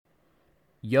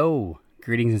Yo,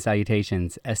 greetings and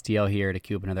salutations. STL here to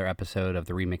queue up another episode of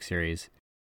the Remix Series.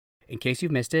 In case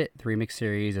you've missed it, the Remix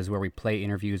Series is where we play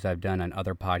interviews I've done on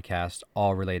other podcasts,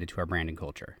 all related to our brand and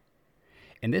culture.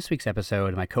 In this week's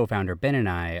episode, my co-founder Ben and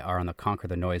I are on the Conquer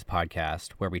the Noise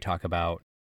podcast, where we talk about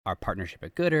our partnership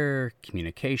at Goodr,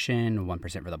 communication,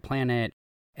 1% for the planet,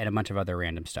 and a bunch of other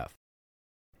random stuff.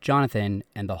 Jonathan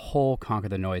and the whole Conquer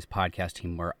the Noise podcast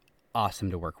team were awesome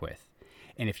to work with.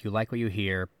 And if you like what you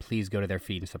hear, please go to their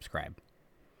feed and subscribe.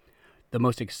 The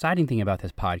most exciting thing about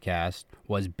this podcast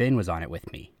was Ben was on it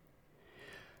with me.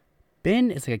 Ben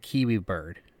is like a kiwi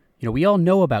bird. You know, we all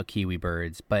know about kiwi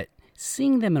birds, but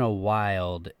seeing them in a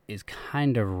wild is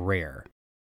kind of rare.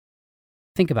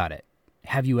 Think about it.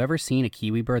 Have you ever seen a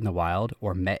kiwi bird in the wild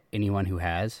or met anyone who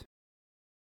has?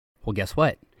 Well, guess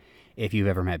what? If you've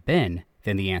ever met Ben,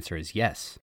 then the answer is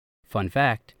yes. Fun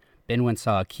fact, Ben once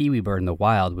saw a kiwi bird in the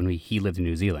wild when he lived in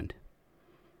New Zealand.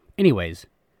 Anyways,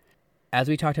 as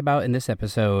we talked about in this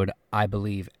episode, I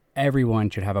believe everyone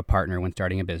should have a partner when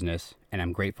starting a business, and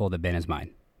I'm grateful that Ben is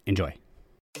mine. Enjoy.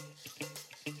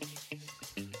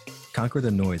 Conquer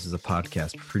the Noise is a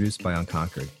podcast produced by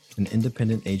Unconquered, an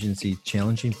independent agency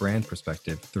challenging brand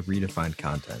perspective through redefined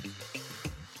content.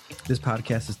 This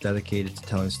podcast is dedicated to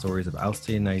telling stories of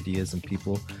outstanding ideas and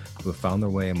people who have found their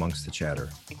way amongst the chatter.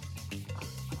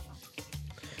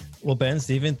 Well, Ben,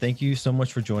 Stephen, thank you so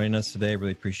much for joining us today. I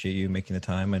really appreciate you making the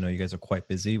time. I know you guys are quite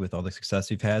busy with all the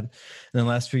success you've had in the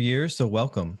last few years, so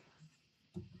welcome.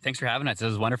 Thanks for having us. This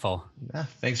was wonderful. Yeah,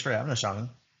 thanks for having us,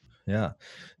 Sean. Yeah.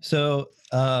 So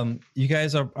you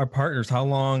guys are partners. How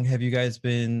long have you guys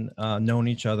been known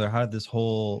each other? How did this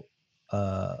whole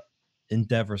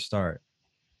endeavor start?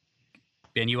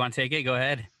 Ben, you want to take it? Go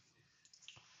ahead.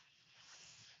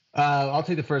 I'll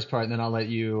take the first part, and then I'll let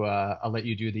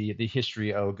you do the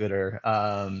history of Goodr.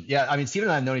 Yeah, I mean, Stephen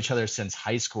and I have known each other since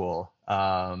high school. So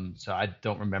I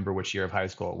don't remember which year of high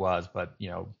school it was, but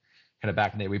kind of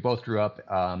back in the day, we both grew up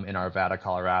in Arvada,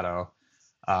 Colorado,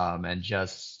 and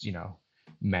just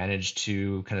managed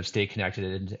to kind of stay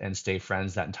connected and stay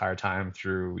friends that entire time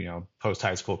through post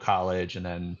high school, college, and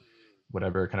then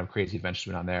whatever kind of crazy adventures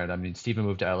went on there. And I mean, Stephen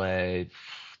moved to LA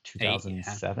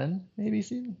 2007, maybe.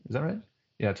 Stephen, is that right?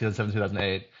 Yeah, 2007,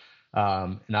 2008.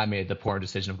 And I made the poor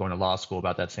decision of going to law school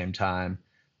about that same time.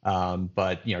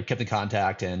 But kept in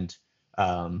contact, and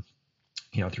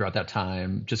throughout that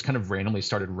time, just kind of randomly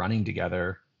started running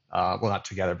together. Well, not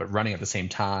together, but running at the same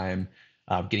time,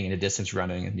 getting into distance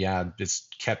running. And yeah,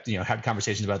 just kept, had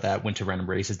conversations about that, went to random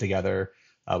races together,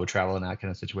 would travel in that kind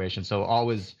of situation. So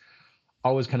always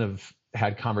kind of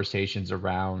had conversations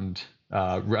around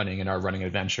running and our running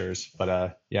adventures.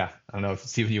 But yeah, I don't know if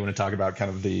Stephen, you want to talk about kind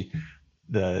of the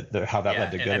how that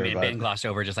led to Goodr. I mean, Ben glossed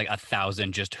over just like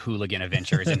 1,000 just hooligan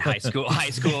adventures in high school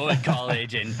and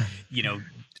college, and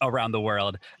around the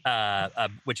world,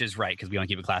 which is right, because we want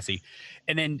to keep it classy.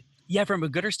 And then from a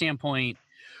Goodr standpoint,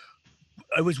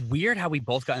 it was weird how we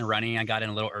both got in running. I got in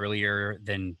a little earlier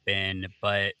than Ben,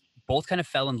 but both kind of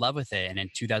fell in love with it. And in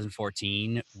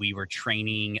 2014, we were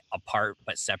training apart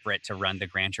but separate to run the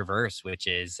Grand Traverse, which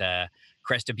is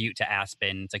Crest Butte to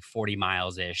Aspen. It's like 40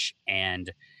 miles-ish.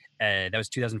 And that was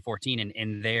 2014. And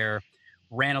in there,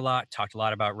 ran a lot, talked a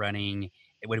lot about running.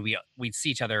 When we'd see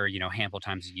each other, a handful of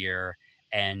times a year.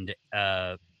 And,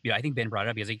 I think Ben brought it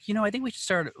up. He was like, I think we should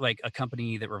start like a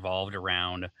company that revolved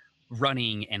around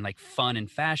running and like fun and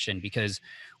fashion, because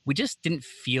we just didn't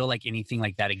feel like anything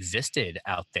like that existed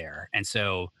out there. And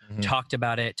so talked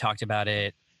about it.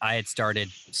 I had started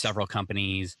several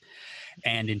companies,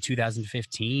 and in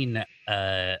 2015,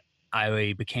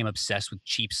 I became obsessed with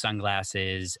cheap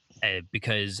sunglasses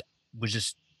because was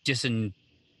just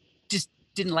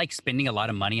didn't like spending a lot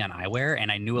of money on eyewear.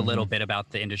 And I knew a little bit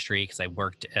about the industry because I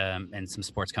worked in some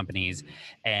sports companies,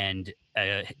 and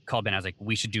called Ben. I was like,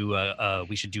 we should do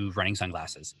running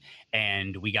sunglasses.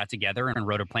 And we got together and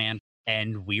wrote a plan,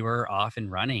 and we were off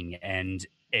and running. And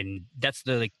that's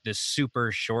the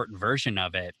super short version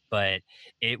of it. But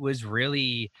it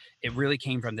really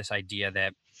came from this idea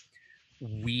that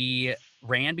we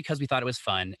ran because we thought it was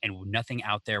fun, and nothing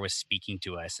out there was speaking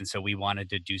to us. And so we wanted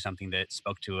to do something that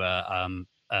spoke to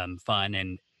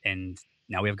fun, and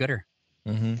now we have Goodr.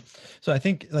 So I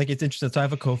think it's interesting. So I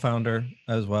have a co-founder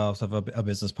as well. So I have a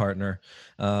business partner.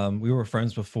 We were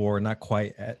friends before, we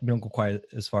don't go quite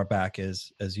as far back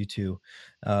as you two.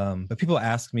 But people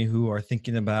ask me who are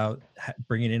thinking about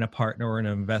bringing in a partner or an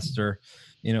investor,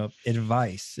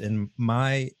 advice. And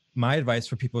my advice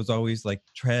for people is always like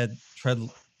tread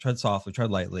softly,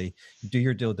 tread lightly, do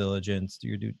your due diligence,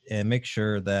 and make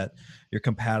sure that you're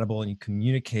compatible and you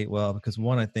communicate well. Because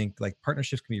one, I think like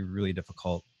partnerships can be really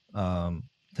difficult.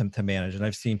 to manage. And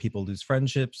I've seen people lose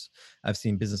friendships. I've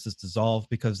seen businesses dissolve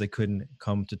because they couldn't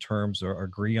come to terms or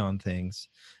agree on things.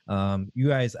 You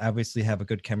guys obviously have a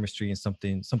good chemistry and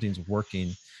something's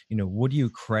working. What do you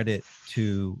credit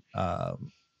to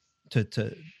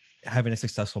having a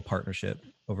successful partnership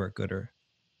over at Gooder?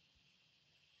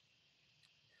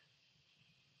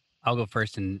 I'll go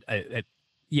first, and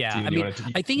yeah, Steven, I mean,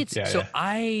 I think it's so.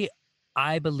 Yeah.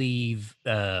 I believe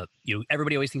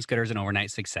everybody always thinks Gooder is an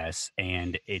overnight success,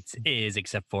 and it is,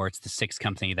 except for it's the sixth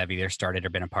company that I've either started or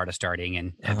been a part of starting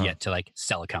and have yet to like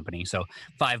sell a company. So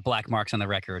 5 black marks on the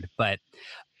record. But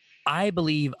I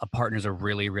believe a partner is a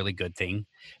really, really good thing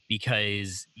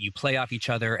because you play off each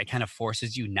other. It kind of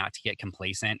forces you not to get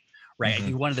complacent, right? I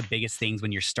think one of the biggest things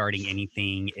when you're starting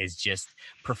anything is just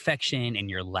perfection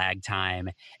and your lag time.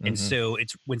 And so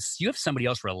it's when you have somebody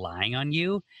else relying on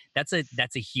you, that's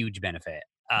a huge benefit.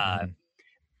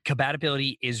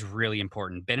 Compatibility is really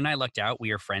important. Ben and I lucked out.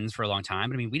 We are friends for a long time.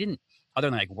 But I mean, we didn't,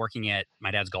 other than like working at my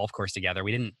dad's golf course together,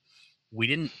 we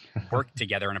didn't work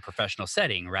together in a professional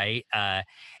setting, right?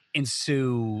 And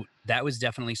so that was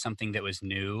definitely something that was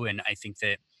new. And I think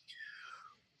that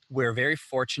we're very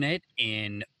fortunate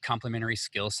in complementary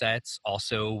skill sets.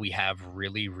 Also, we have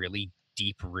really, really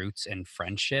deep roots and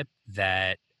friendship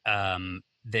that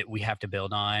that we have to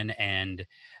build on. And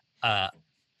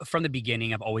from the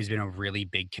beginning, I've always been a really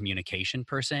big communication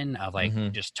person of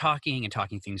like just talking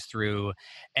things through.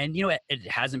 And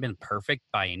it hasn't been perfect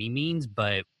by any means,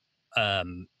 but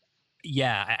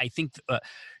yeah, I think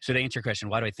so. To answer your question,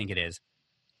 why do I think it is?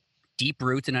 Deep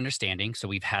roots and understanding. So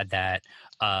we've had that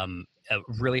a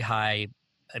really high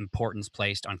importance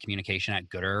placed on communication at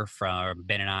Gooder from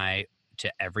Ben and I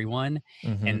to everyone.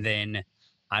 And then,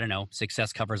 I don't know,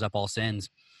 success covers up all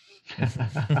sins.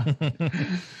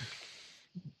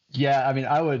 Yeah, I mean,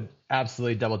 I would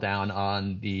absolutely double down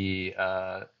on the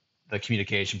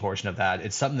communication portion of that.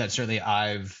 It's something that certainly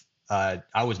I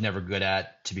was never good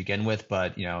at to begin with,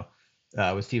 but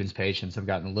with Steven's patience, I've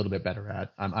gotten a little bit better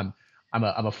at. I'm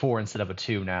a 4 instead of a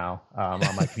 2 now on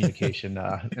my communication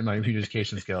and my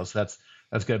communication skills. So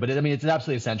that's good. But I mean, it's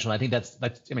absolutely essential. And I think that's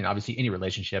I mean, obviously any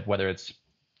relationship, whether it's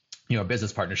a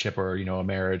business partnership or a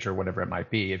marriage or whatever it might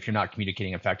be, if you're not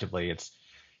communicating effectively, it's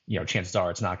chances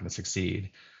are it's not going to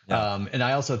succeed. Yeah. And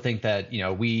I also think that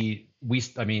we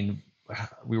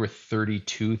were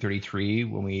 32, 33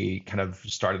 when we kind of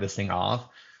started this thing off.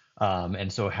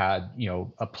 And so had,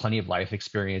 a plenty of life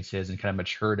experiences and kind of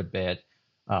matured a bit.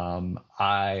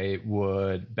 I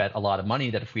would bet a lot of money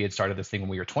that if we had started this thing when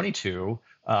we were 22,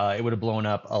 it would have blown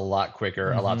up a lot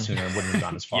quicker, a lot sooner, and wouldn't have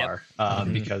gone as far.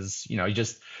 Because,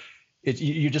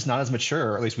 you're just not as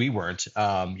mature, or at least we weren't.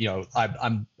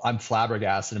 I'm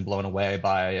flabbergasted and blown away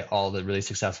by all the really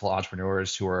successful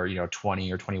entrepreneurs who are,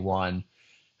 20 or 21,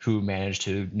 who managed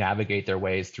to navigate their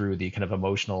ways through the kind of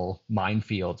emotional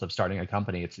minefields of starting a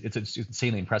company. It's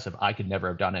insanely impressive. I could never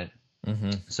have done it.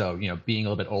 So, being a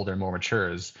little bit older and more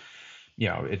mature is,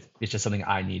 it's just something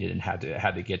I needed and had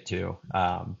to get to.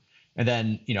 And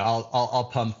then, I'll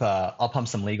pump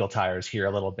some legal tires here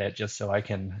a little bit just so I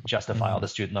can justify all the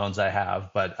student loans I have.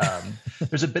 But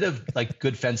there's a bit of like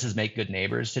good fences make good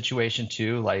neighbors situation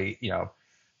too. Like,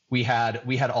 we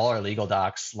had all our legal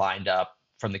docs lined up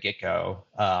from the get-go.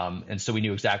 And so we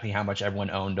knew exactly how much everyone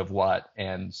owned of what.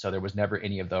 And so there was never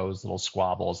any of those little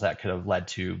squabbles that could have led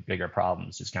to bigger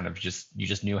problems. It's kind of you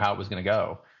just knew how it was going to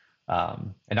go.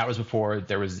 And that was before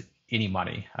there was any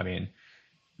money. I mean,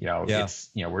 it's,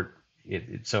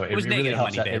 so it was really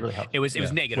helps. Money, it really helped. It was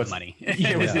negative money.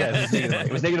 It was negative money.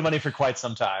 It was negative money for quite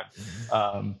some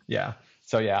time. Yeah.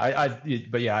 So yeah,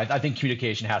 I think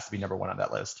communication has to be number one on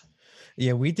that list.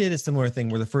 Yeah, we did a similar thing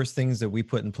where the first things that we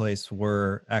put in place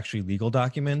were actually legal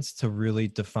documents to really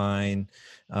define,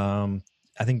 I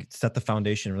think, set the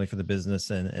foundation really for the business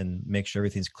and make sure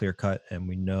everything's clear cut and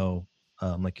we know,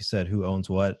 like you said, who owns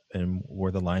what and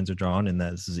where the lines are drawn, and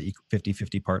that this is a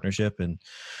 50-50 partnership. And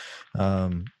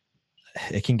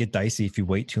it can get dicey if you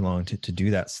wait too long to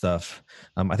do that stuff.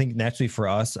 I think naturally for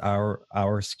us,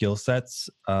 our skill sets,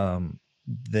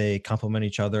 they complement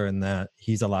each other in that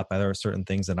he's a lot better at certain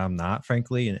things that I'm not,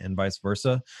 frankly, and vice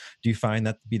versa. Do you find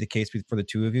that to be the case for the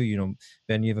two of you?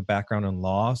 Ben, you have a background in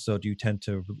law, so do you tend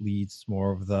to lead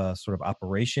more of the sort of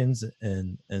operations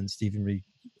and Stephen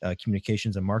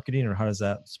communications and marketing, or how does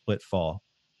that split fall?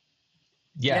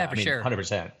 Yeah, for sure.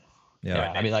 100%.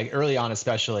 Yeah. I mean, like early on,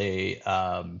 especially,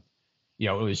 it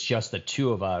was just the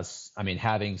two of us. I mean,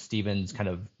 having Stephen's kind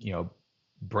of,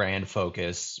 brand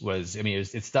focus was,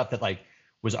 it's stuff that like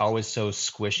was always so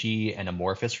squishy and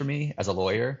amorphous for me as a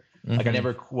lawyer. Like I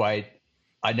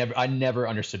never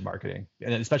understood marketing,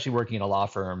 and especially working in a law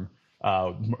firm,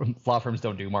 law firms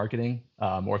don't do marketing,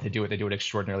 or if they do it, they do it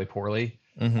extraordinarily poorly.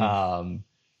 Mm-hmm.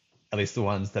 At least the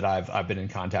ones that I've been in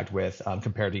contact with,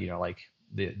 compared to, like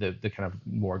the kind of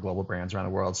more global brands around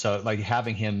the world. So like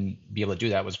having him be able to do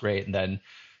that was great. And then,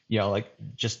 like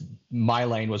just my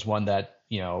lane was one that,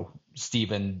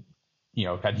 Stephen,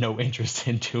 had no interest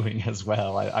in doing as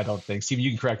well. I don't think. Stephen,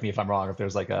 you can correct me if I'm wrong, if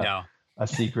there's like a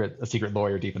secret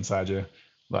lawyer deep inside you,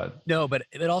 but no, but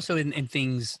also in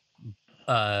things,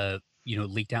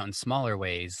 leaked out in smaller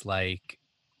ways. Like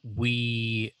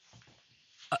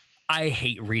I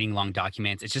hate reading long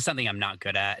documents. It's just something I'm not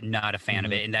good at, not a fan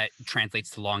of it. And that translates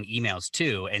to long emails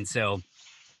too. And so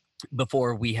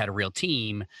before we had a real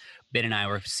team, Ben and I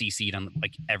were CC'd on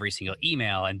like every single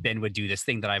email, and Ben would do this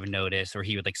thing that I would notice, or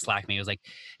he would like Slack me. It was like,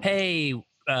 hey,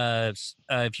 if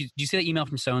do you see that email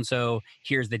from so-and-so,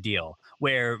 here's the deal.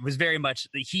 Where it was very much,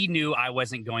 he knew I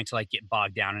wasn't going to like get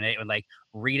bogged down in it, and like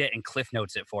read it and cliff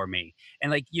notes it for me.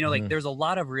 And like, like there's a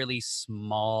lot of really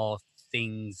small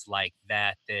things like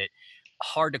that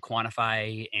hard to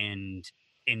quantify and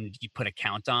you put a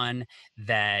count on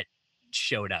that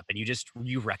showed up, and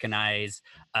you recognize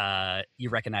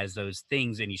those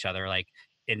things in each other. Like,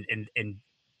 and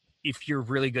if you're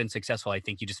really good and successful, I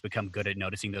think you just become good at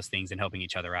noticing those things and helping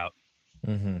each other out.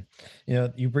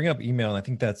 You bring up email, and I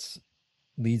think that's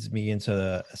leads me into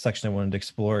a section I wanted to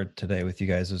explore today with you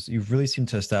guys. Is you really seem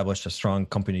to establish a strong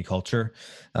company culture,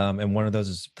 and one of those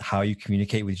is how you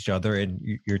communicate with each other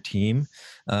and your team.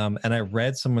 And I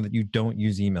read somewhere that you don't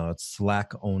use email; it's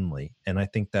Slack only, and I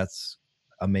think that's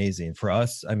amazing for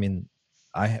us. I mean,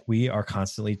 we are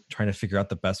constantly trying to figure out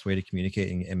the best way to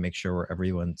communicate and make sure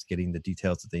everyone's getting the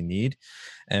details that they need,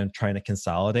 and trying to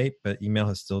consolidate. But email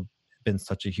has still been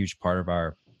such a huge part of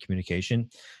our communication.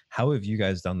 How have you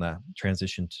guys done that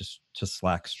transition to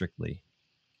Slack strictly?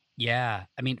 Yeah,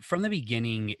 I mean, from the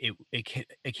beginning,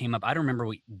 it came up. I don't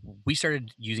remember, we started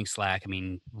using Slack, I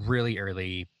mean, really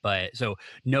early, but so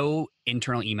no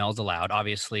internal emails allowed.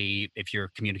 Obviously, if you're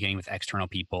communicating with external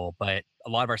people, but a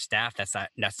lot of our staff, that's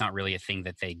not really a thing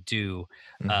that they do.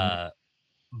 And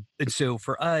so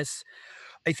for us,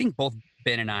 I think both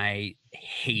Ben and I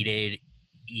hated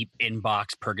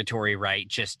inbox purgatory, right?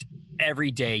 Just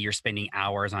every day you're spending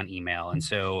hours on email. And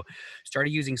so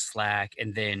started using Slack,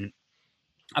 and then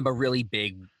I'm a really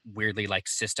big, weirdly like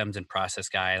systems and process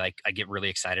guy. Like I get really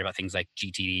excited about things like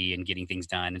GTD and getting things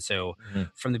done. And so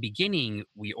from the beginning,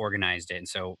 we organized it. And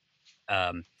so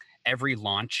every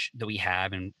launch that we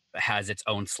have and has its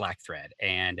own Slack thread,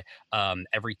 and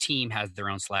every team has their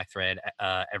own Slack thread.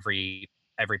 Every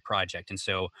project. And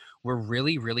so we're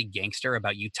really, really gangster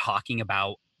about you talking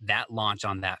about that launch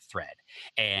on that thread.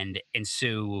 And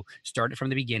so started from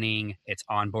the beginning, it's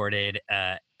onboarded.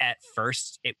 At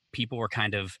first, people were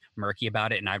kind of murky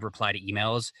about it, and I've replied to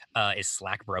emails, is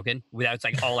Slack broken? That's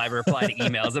like all I reply to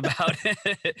emails about.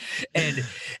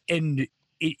 and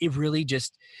it really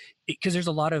just, because there's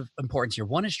a lot of importance here.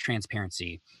 One is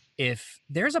transparency. If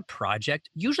there's a project,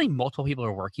 usually multiple people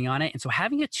are working on it. And so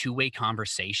having a two-way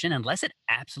conversation, unless it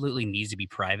absolutely needs to be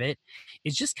private,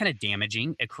 is just kind of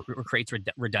damaging. It creates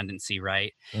redundancy,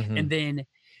 right? And then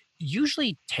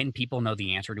usually 10 people know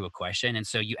the answer to a question. And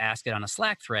so you ask it on a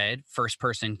Slack thread, first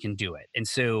person can do it. And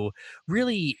so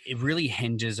it really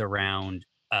hinges around,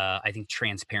 I think,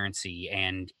 transparency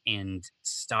and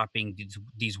stopping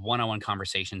these one-on-one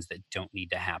conversations that don't need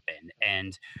to happen.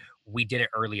 And we did it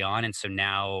early on, and so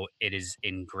now it is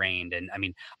ingrained. And I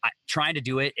mean, trying to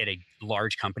do it at a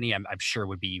large company, I'm sure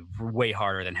would be way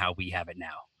harder than how we have it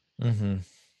now. And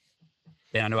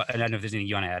I don't know if there's anything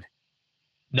you want to add.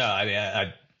 No, I mean,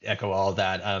 I echo all of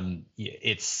that.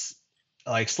 It's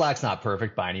like Slack's not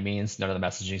perfect by any means. None of the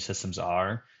messaging systems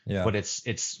are. Yeah. But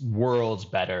it's worlds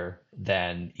better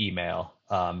than email.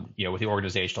 With the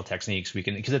organizational techniques, you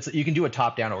can do a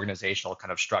top-down organizational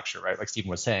kind of structure, right? Like Stephen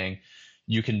was saying,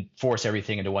 you can force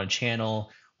everything into one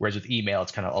channel, whereas with email,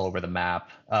 it's kind of all over the map.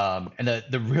 And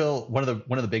one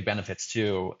of the big benefits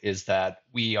too is that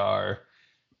we are,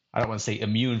 I don't want to say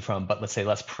immune from, but let's say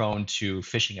less prone to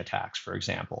phishing attacks, for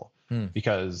example,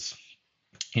 because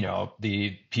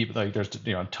the people, like there's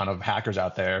a ton of hackers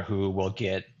out there who will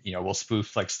will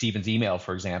spoof like Steven's email,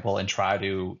 for example, and try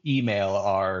to email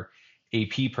our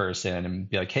AP person and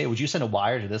be like, hey, would you send a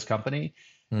wire to this company?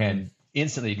 And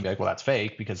instantly you can be like, well, that's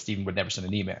fake, because Steven would never send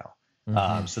an email.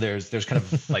 So there's kind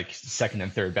of like second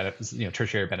and third benefits,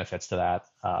 tertiary benefits to that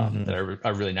that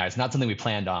are really nice. Not something we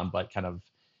planned on, but kind of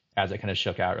as it kind of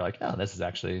shook out, we're like, oh, this is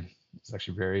actually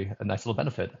a nice little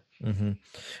benefit. So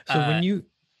when you,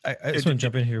 I just want to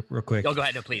jump in here real quick. Oh, go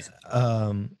ahead, no, please.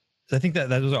 I think that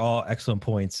those are all excellent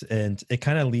points, and it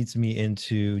kind of leads me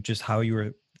into just how you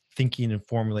were thinking and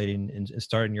formulating and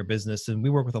starting your business. And we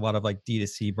work with a lot of like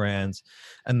D2C brands,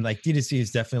 and like D2C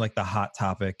is definitely like the hot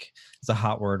topic. It's a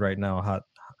hot word right now, hot.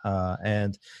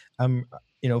 And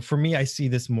for me, I see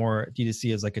this more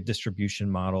D2C as like a distribution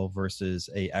model versus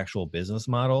a actual business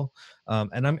model.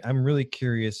 And I'm really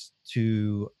curious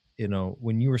to,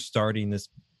 when you were starting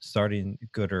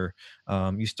Gooder,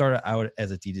 you started out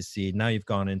as a D2C. Now you've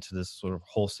gone into this sort of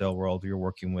wholesale world. You're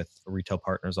working with retail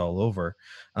partners all over.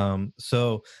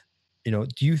 So, do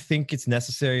you think it's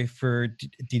necessary for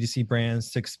D2C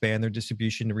brands to expand their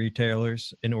distribution to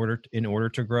retailers in order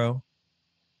to grow?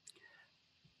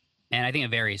 And I think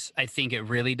it varies. I think it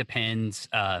really depends.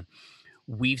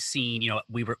 We've seen,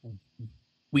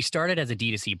 we started as a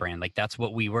D2C brand. Like that's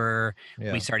what we were.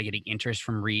 Yeah. We started getting interest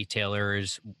from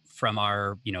retailers from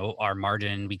our, our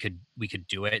margin. We could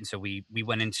do it. And so we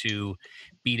went into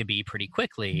B2B pretty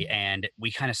quickly, and we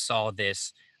kind of saw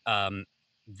this,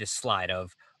 this slide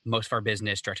of most of our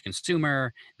business direct to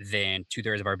consumer, then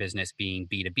 2/3 of our business being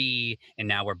B2B, and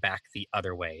now we're back the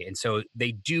other way. And so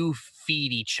they do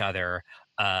feed each other.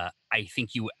 I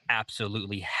think you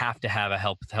absolutely have to have a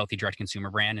healthy direct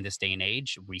consumer brand in this day and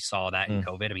age. We saw that in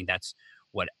COVID. I mean, that's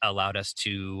what allowed us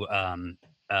to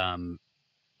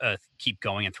keep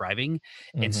going and thriving.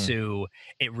 And so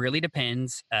it really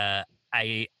depends.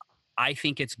 I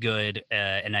think it's good,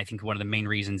 and I think one of the main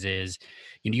reasons is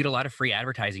you get a lot of free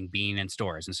advertising being in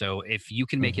stores, and so if you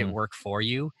can make it work for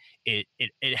you, it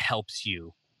helps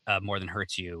you more than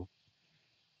hurts you,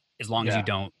 as long as you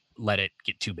don't let it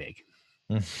get too big.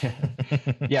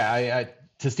 Yeah, I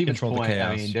to Stephen's point,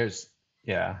 I mean, there's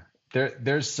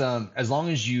some, as long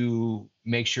as you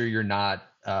make sure you're not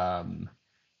kind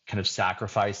of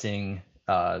sacrificing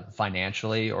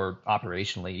financially or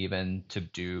operationally even to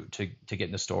get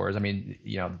into stores. I mean,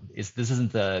 this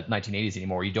isn't the 1980s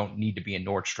anymore. You don't need to be in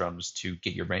Nordstrom's to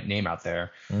get your name out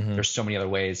there. There's so many other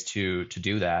ways to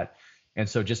do that. And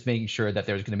so just making sure that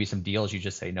there's going to be some deals you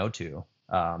just say no to,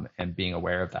 and being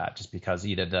aware of that, just because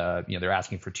either they're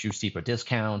asking for too steep a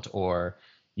discount, or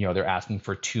they're asking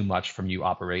for too much from you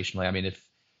operationally. I mean, if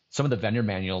some of the vendor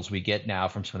manuals we get now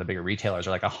from some of the bigger retailers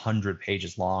are like 100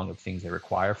 pages long of things they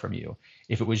require from you.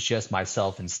 If it was just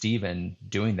myself and Steven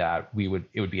doing that, it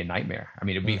would be a nightmare. I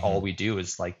mean, it'd be all we do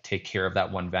is like take care of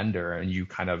that one vendor, and you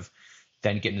kind of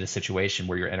then get into a situation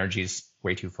where your energy is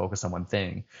way too focused on one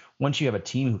thing. Once you have a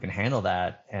team who can handle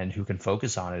that and who can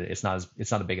focus on it, it's not as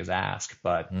big as ask.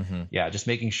 But yeah, just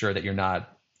making sure that you're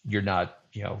not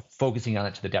focusing on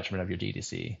it to the detriment of your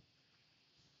D2C.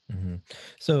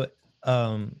 So,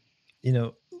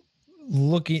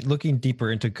 looking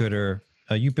deeper into Gooder,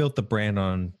 you built the brand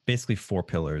on basically 4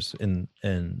 pillars, and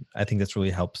I think that's really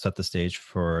helped set the stage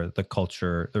for the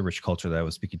rich culture that I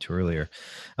was speaking to earlier.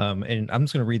 And I'm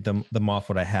just going to read them off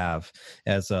what I have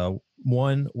as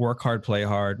 1, work hard, play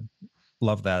hard.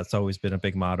 Love that. It's always been a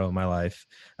big motto in my life.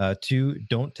 2,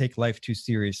 don't take life too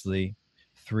seriously.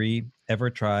 3, ever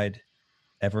tried,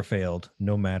 ever failed,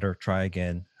 no matter, try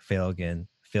again, fail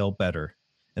better.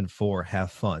 And 4,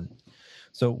 have fun.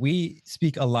 So we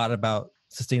speak a lot about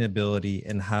sustainability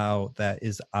and how that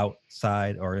is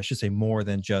outside, or I should say more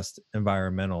than just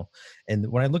environmental.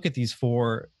 And when I look at these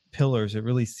 4 pillars, it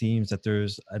really seems that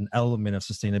there's an element of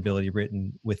sustainability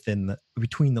written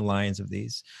between the lines of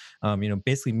these.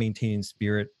 Basically maintaining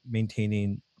spirit,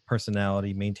 maintaining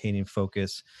personality, maintaining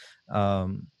focus.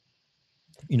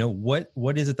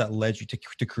 What is it that led you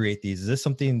to create these? Is this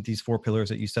something, these 4 pillars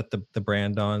that you set the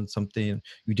brand on, something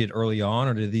you did early on,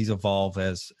 or did these evolve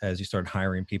as you started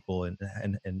hiring people and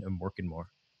working more?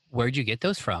 Where'd you get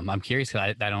those from? I'm curious,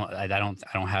 because I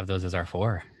don't have those as our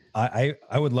 4. I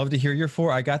would love to hear your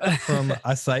 4. I got them from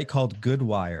a site called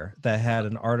Goodwire that had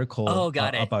an article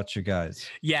about you guys.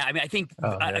 Yeah, I mean,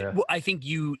 I think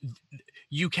you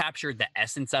captured the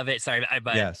essence of it. Sorry,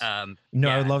 but yes. I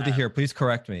would love to hear. Please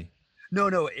correct me.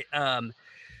 No.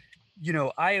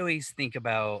 I always think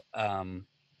about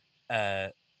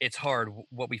it's hard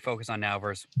what we focus on now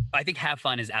versus, I think have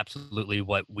fun is absolutely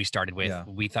what we started with. Yeah.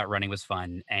 We thought running was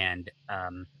fun, and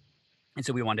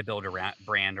so we wanted to build a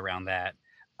brand around that.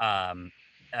 Our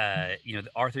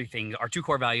 3 things, our 2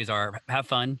 core values are have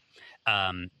fun,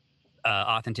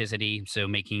 authenticity. So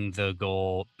making the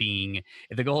goal being,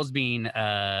 if the goal is being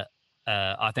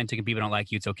authentic and people don't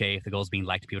like you, it's okay. If the goal is being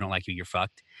liked, people don't like you, you're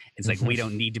fucked. It's like, we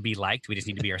don't need to be liked. We just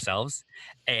need to be ourselves.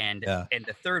 And and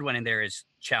the third one in there is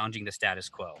challenging the status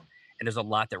quo. And there's a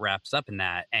lot that wraps up in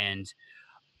that. And,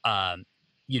 I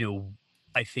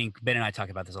think Ben and I talk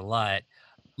about this a lot.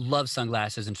 Love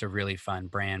sunglasses, and it's a really fun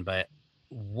brand. But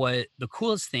what the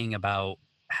coolest thing about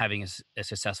having a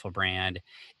successful brand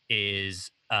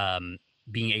is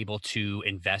being able to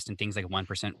invest in things like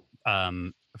 1%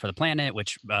 for the planet,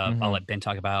 which I'll let Ben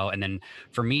talk about. And then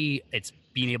for me, it's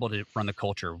being able to run the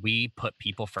culture. We put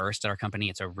people first at our company.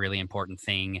 It's a really important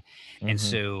thing. And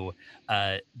so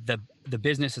the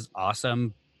business is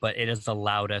awesome, but it has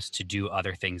allowed us to do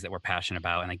other things that we're passionate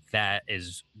about. And like that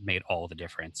is made all the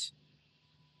difference.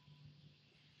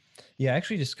 Yeah, I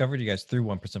actually discovered you guys through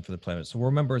 1% for the Planet. So we're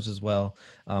members as well.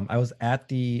 I was at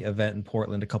the event in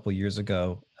Portland a couple years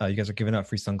ago. You guys are giving out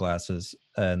free sunglasses,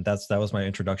 and that was my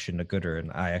introduction to Gooder.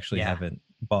 And I actually haven't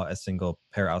bought a single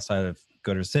pair outside of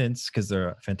Gooder since, because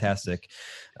they're fantastic.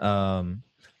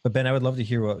 But Ben, I would love to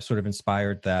hear what sort of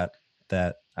inspired that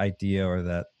idea, or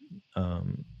that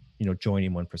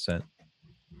joining 1%.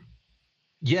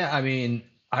 Yeah, I mean,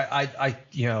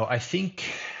 I think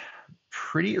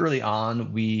pretty early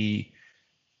on we,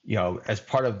 as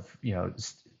part of,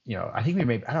 I think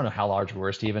I don't know how large we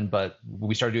were, Stephen, but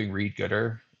we started doing Read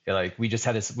Gooder. Like we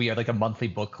had like a monthly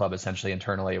book club essentially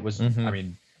internally. It was, I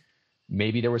mean,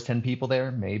 maybe there was 10 people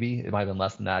there. Maybe it might've been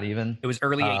less than that even. It was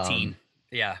early 18.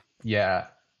 Yeah. Yeah.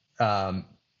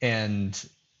 And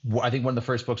I think one of the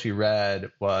first books we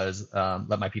read was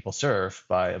Let My People Surf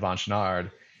by Yvon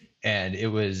Chouinard. And it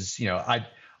was, I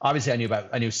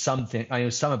knew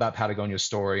some about Patagonia's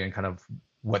story and kind of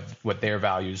what their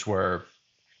values were.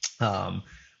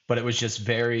 But it was just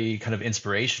very kind of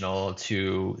inspirational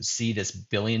to see this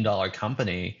billion-dollar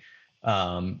company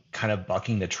kind of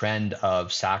bucking the trend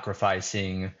of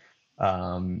sacrificing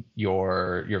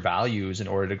your values in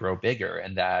order to grow bigger,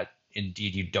 and that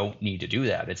indeed you don't need to do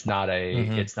that. It's not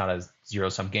a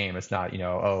zero-sum game. It's not,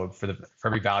 for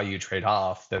every value you trade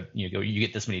off that you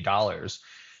get this many dollars.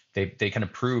 They kind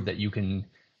of prove that you can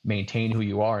maintain who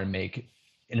you are and make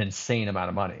an insane amount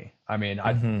of money. I mean,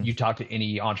 you talk to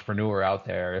any entrepreneur out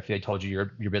there, if they told you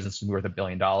your business is worth $1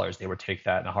 billion, they would take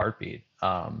that in a heartbeat.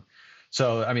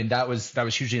 So I mean, that was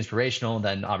hugely inspirational. And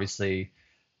then obviously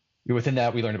within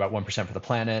that, we learned about 1% for the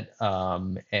Planet,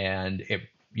 and it,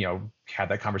 had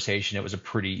that conversation. It was a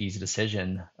pretty easy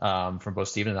decision from both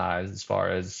Stephen and I, as far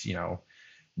as,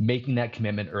 making that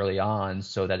commitment early on,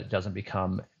 so that it doesn't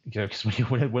become, because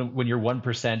when your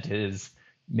 1% is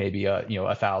maybe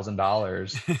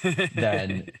 $1,000,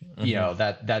 then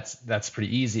that's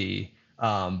pretty easy.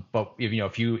 But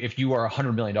if you are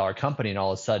 $100 million company and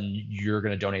all of a sudden you're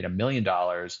going to donate $1 million,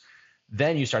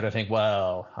 then you start to think,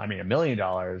 well, I mean, $1 million,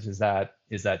 is that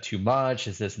too much?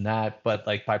 Is this and that? But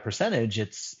like by percentage,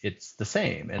 it's the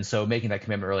same. And so making that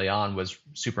commitment early on was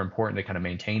super important to kind of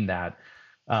maintain that.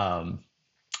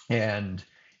 And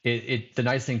the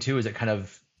nice thing too is it kind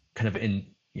of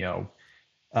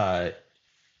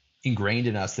ingrained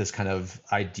in us this kind of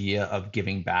idea of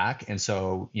giving back. And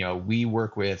so, we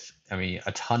work with, a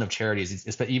ton of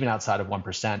charities, even outside of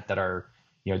 1%, that are,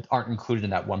 aren't included in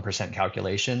that 1%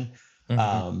 calculation.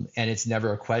 And it's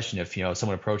never a question if,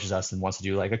 someone approaches us and wants to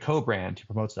do like a co-brand to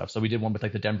promote stuff. So we did one with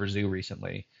like the Denver Zoo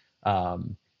recently.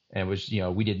 And it was,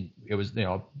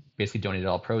 basically donated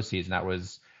all proceeds. And that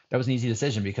was an easy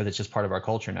decision because it's just part of our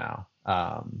culture now.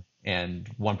 And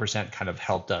 1% kind of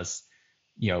helped us,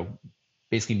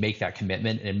 basically make that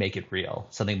commitment and make it real,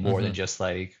 something more than just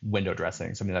like window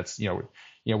dressing, something that's,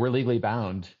 we're legally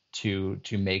bound to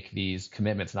make these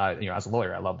commitments. And I, as a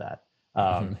lawyer, I love that.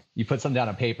 You put something down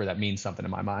on paper that means something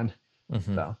in my mind.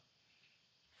 So.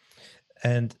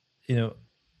 And,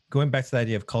 going back to the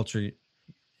idea of culture,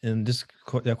 and this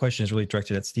that question is really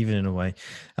directed at Stephen in a way,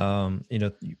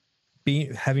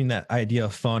 having that idea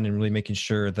of fun and really making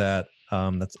sure that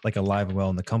that's like alive and well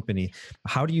in the company.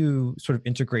 How do you sort of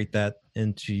integrate that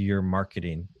into your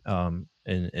marketing in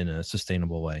a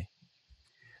sustainable way?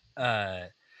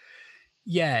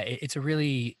 Yeah, it's a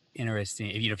really interesting.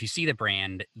 If you see the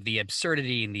brand, the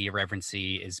absurdity and the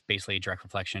irreverency is basically a direct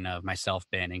reflection of myself,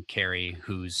 Ben, and Carrie,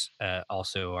 who's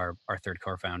also our third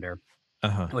co-founder.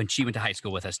 When she went to high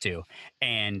school with us too,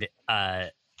 and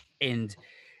I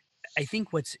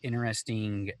think what's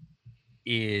interesting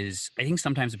is I think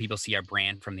sometimes when people see our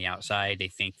brand from the outside, they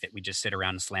think that we just sit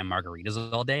around and slam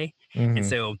margaritas all day. And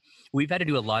so we've had to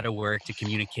do a lot of work to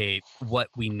communicate what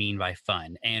we mean by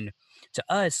fun. And to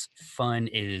us, fun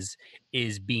is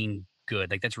being good.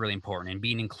 Like that's really important, and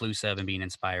being inclusive and being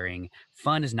inspiring.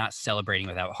 Fun is not celebrating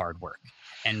without hard work.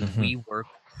 And we work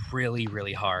really,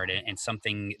 really hard. And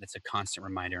something that's a constant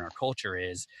reminder in our culture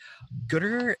is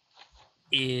Gooder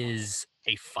is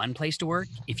a fun place to work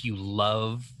if you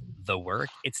love the work.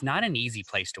 It's not an easy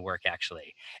place to work,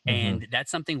 actually. And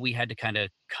that's something we had to kind of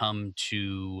come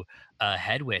to a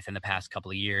head with in the past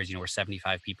couple of years. We're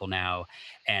 75 people now,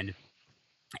 and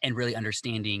really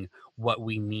understanding what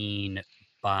we mean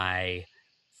by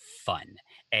fun.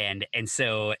 And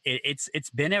so it's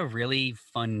been a really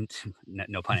fun,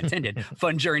 no pun intended,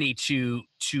 fun journey to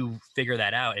figure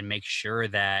that out and make sure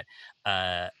that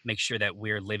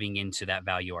we're living into that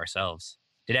value ourselves.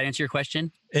 Did that answer your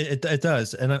question? It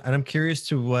does, and I'm curious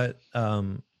to what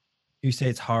you say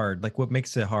it's hard. Like, what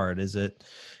makes it hard? Is it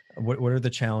what are the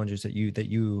challenges that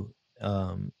you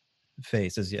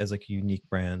face as like a unique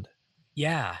brand?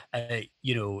 Yeah,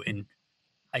 and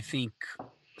I think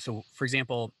so. For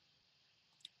example,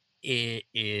 it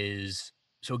is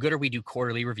so Gooder. We do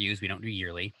quarterly reviews. We don't do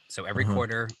yearly. So every Uh-huh.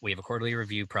 quarter we have a quarterly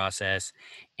review process,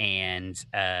 and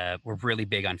we're really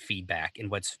big on feedback.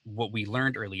 And what we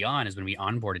learned early on is when we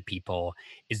onboarded people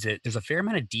is that there's a fair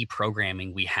amount of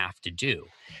deprogramming we have to do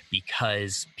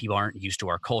because people aren't used to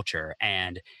our culture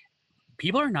and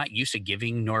people are not used to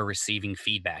giving nor receiving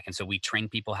feedback. And so we train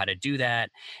people how to do that.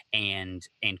 And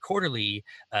quarterly,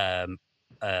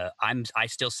 I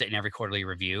still sit in every quarterly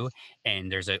review,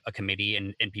 and there's a committee,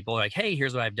 and people are like, hey,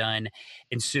 here's what I've done.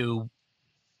 And so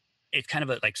it's kind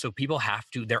of like, so people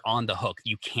they're on the hook.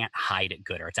 You can't hide it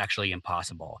Gooder. It's actually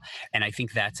impossible. And I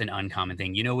think that's an uncommon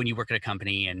thing. When you work at a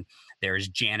company and there's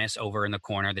Janice over in the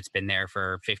corner that's been there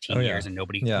for 15 Oh, years yeah. and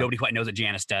nobody Yeah. quite knows what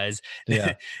Janice does.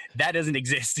 Yeah. That doesn't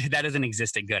exist. That doesn't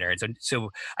exist at Gooder. And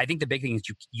so I think the big thing is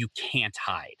you can't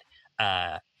hide.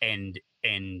 And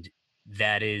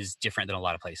that is different than a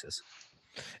lot of places.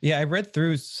 Yeah, I read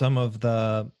through some of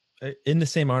the in the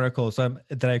same article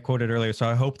that I quoted earlier, so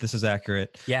I hope this is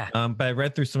accurate. Yeah. But I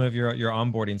read through some of your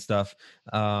onboarding stuff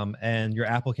and your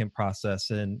applicant process,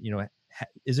 and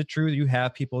is it true you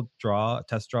have people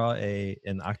test draw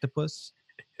an octopus?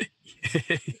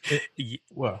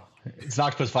 Well, it's an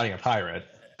octopus fighting a pirate.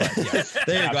 But yes,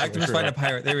 there you go. Octopus fighting a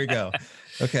pirate. There we go.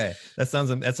 Okay, that's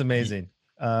amazing.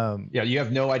 Yeah, you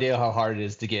have no idea how hard it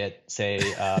is to get, say,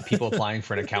 people applying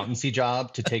for an accountancy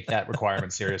job to take that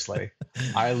requirement seriously.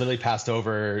 I literally passed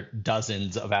over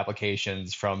dozens of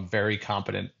applications from very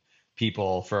competent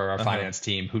people for our finance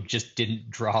team who just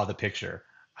didn't draw the picture.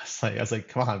 I was like,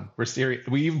 come on, we're serious.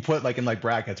 We even put in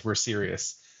brackets, we're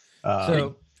serious.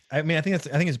 So I mean, I think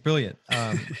it's brilliant,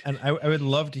 and I would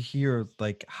love to hear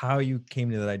like how you came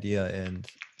to that idea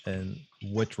and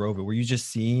what drove it. Were you just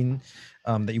seeing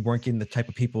that you weren't getting the type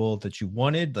of people that you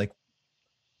wanted? Like,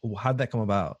 how'd that come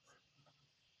about?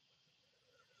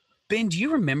 Ben, do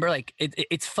you remember? Like,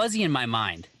 it's fuzzy in my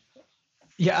mind.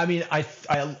 Yeah, I mean, I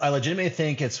legitimately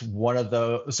think it's one of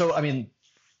those. So, I mean,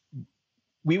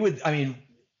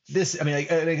 this is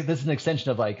an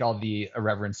extension of like all the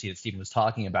irreverency that Stephen was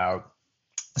talking about.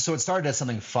 So it started as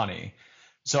something funny.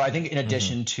 So I think in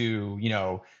addition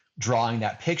to, drawing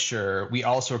that picture, we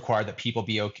also required that people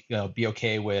be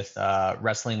okay with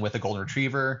wrestling with a golden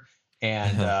retriever.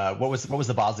 And what was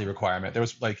the Bosley requirement? There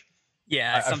was like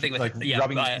something with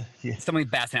rubbing, something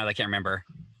with Basset. I can't remember.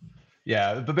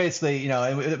 Yeah, but basically,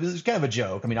 it was kind of a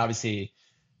joke. I mean, obviously,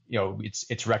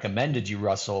 it's recommended you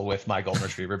wrestle with my golden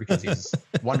retriever because he's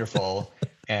wonderful,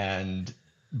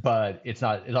 but it's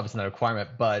obviously not a requirement.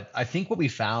 But I think what we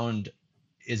found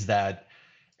is that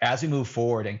as we move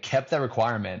forward and kept that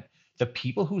requirement, the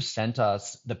people who sent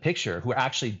us the picture, who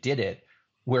actually did it,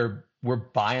 were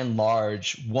by and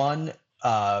large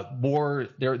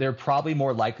they're probably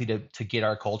more likely to get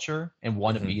our culture and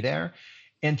want to be there.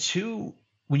 And two,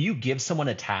 when you give someone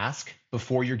a task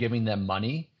before you're giving them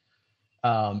money,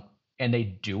 and they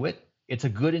do it, it's a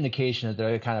good indication that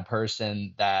they're the kind of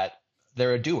person that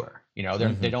they're a doer.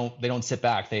 They don't sit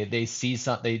back. They see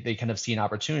they kind of see an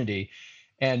opportunity,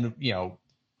 and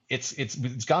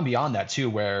it's gone beyond that too,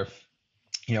 where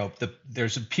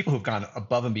there's people who've gone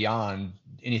above and beyond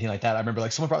anything like that. I remember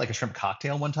like someone brought like a shrimp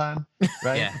cocktail one time,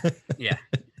 right? Yeah.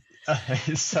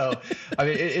 So I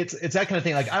mean, it's that kind of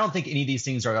thing. Like I don't think any of these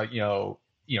things are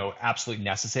absolutely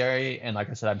necessary. And like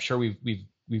I said, I'm sure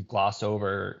we've glossed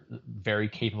over very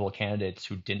capable candidates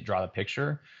who didn't draw the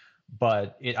picture.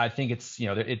 But I think it's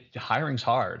hiring's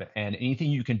hard, and anything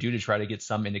you can do to try to get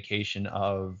some indication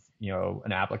of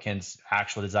an applicant's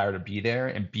actual desire to be there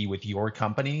and be with your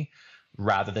company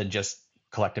rather than just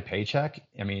collect a paycheck.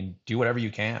 I mean, do whatever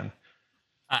you can.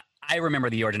 I remember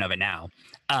the origin of it now.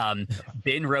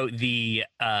 Ben wrote the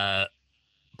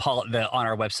on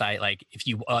our website, like if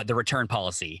you the return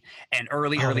policy, and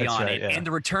early on right, in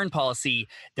the return policy,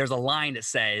 there's a line that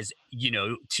says,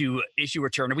 to issue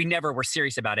return, we never were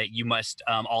serious about it, you must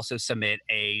also submit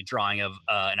a drawing of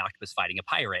an octopus fighting a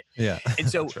pirate. Yeah. And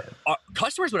so right. Our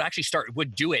customers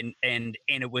would do it, and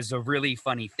it was a really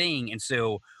funny thing. And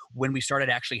so when we started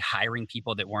actually hiring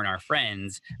people that weren't our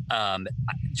friends, I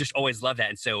just always loved that.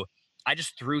 And so I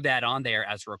just threw that on there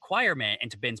as a requirement.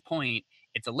 And to Ben's point,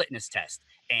 it's a litmus test,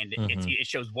 and Mm-hmm. it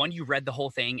shows, one, you read the whole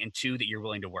thing, and two, that you're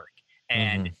willing to work.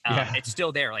 And Mm-hmm. Yeah. it's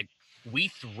still there. Like, we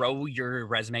throw your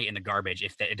resume in the garbage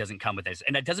if it doesn't come with this,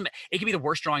 and it can be the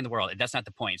worst drawing in the world. That's not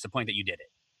the point. It's the point that you did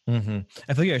it. Mm-hmm.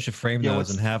 I think I should frame Yeah.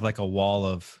 those and have like a wall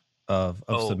of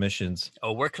Oh. submissions.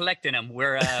 Oh, we're collecting them.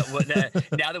 We're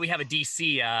now that we have a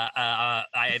DC,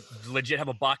 I legit have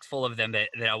a box full of them that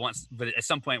I want. But at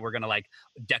some point, we're gonna like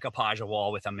decoupage a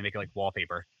wall with them and make it like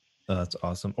wallpaper. Oh, that's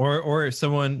awesome. Or if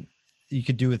someone, you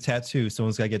could do a tattoo.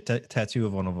 Someone's got to get tattoo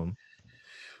of one of them.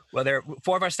 Well,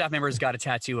 four of our staff members got a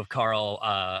tattoo of Carl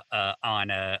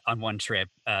on one trip.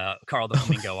 Carl the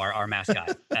Flamingo, our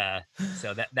mascot.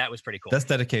 So that was pretty cool. That's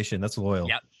dedication. That's loyal.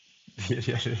 Yep.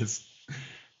 Yeah, it is.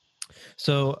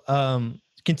 So,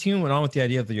 continuing on with the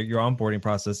idea of your onboarding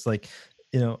process, like,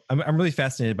 I'm really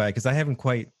fascinated by it because I haven't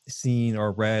quite seen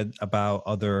or read about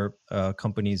other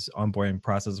companies' onboarding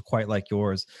process quite like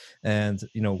yours. And,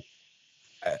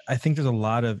 I think there's a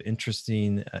lot of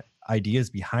interesting ideas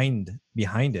behind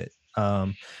it.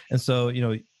 And so,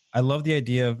 I love the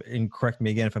idea of, and correct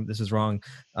me again if this is wrong,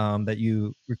 that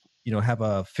you have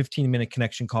a 15-minute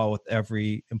connection call with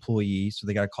every employee. So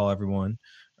they got to call everyone.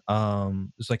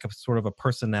 It's like a sort of a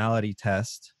personality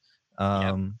test.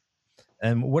 And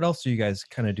what else are you guys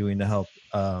kind of doing to help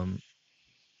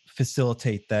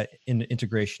facilitate that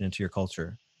integration into your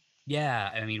culture? Yeah,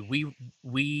 I mean,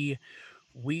 we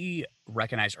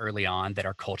recognized early on that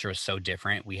our culture is so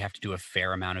different. We have to do a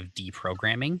fair amount of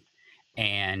deprogramming.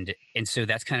 And so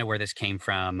that's kind of where this came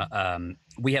from.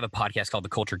 We have a podcast called the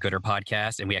Culture Gooder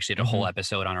Podcast, and we actually did a whole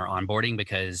episode on our onboarding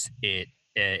because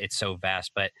it's so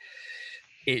vast. But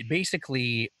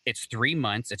it's 3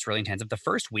 months. It's really intensive. The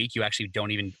first week, you actually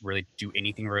don't even really do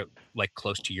anything like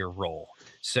close to your role.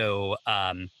 So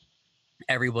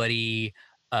everybody,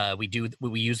 we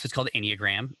use what's called the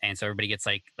Enneagram, and so everybody gets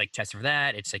like tested for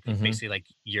that. It's like basically like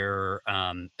your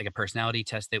like a personality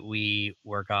test that we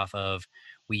work off of.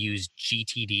 We use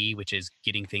GTD, which is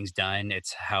getting things done.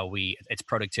 It's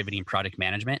productivity and product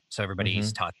management. So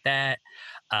everybody's taught that.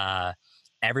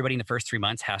 Everybody in the first 3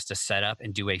 months has to set up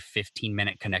and do a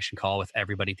 15-minute connection call with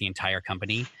everybody at the entire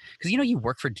company. Because, you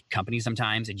work for companies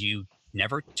sometimes and you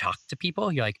never talk to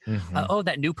people. You're like, oh,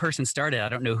 that new person started. I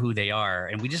don't know who they are.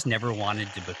 And we just never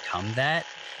wanted to become that.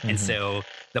 And so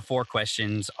the 4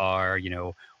 questions are,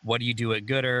 what do you do at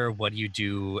Gooder? What do you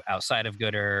do outside of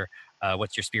Gooder?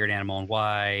 What's your spirit animal and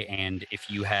why? And if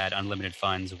you had unlimited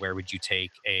funds, where would you take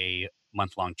a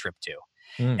month-long trip to?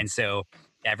 And so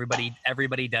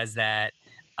everybody does that.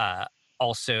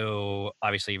 Also,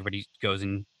 obviously, everybody goes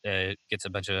and gets a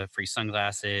bunch of free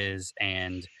sunglasses.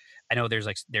 And I know there's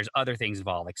other things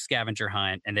involved, like scavenger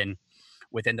hunt. And then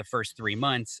within the first 3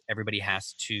 months, everybody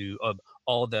has to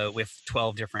with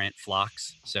 12 different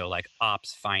flocks. So like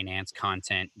ops, finance,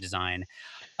 content, design.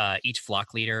 Each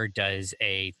flock leader does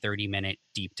a 30-minute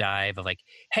deep dive of like,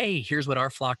 hey, here's what our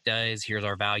flock does. Here's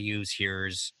our values.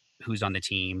 Here's who's on the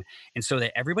team. And so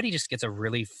that everybody just gets a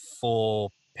really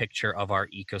full picture of our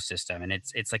ecosystem. And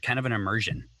it's like kind of an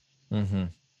immersion.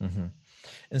 And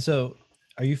so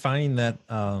are you finding that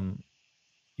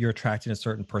you're attracting a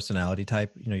certain personality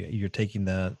type? You're taking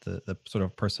the sort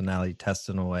of personality test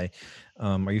in a way.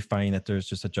 Are you finding that there's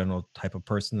just a general type of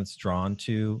person that's drawn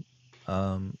to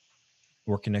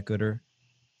working at Gooder?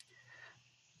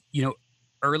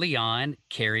 Early on,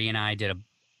 Carrie and I did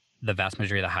the vast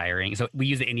majority of the hiring. So we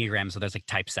use the Enneagram. So there's like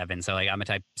type 7. So like I'm a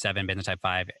type 7, Ben's a type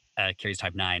 5, Carrie's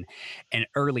type 9. And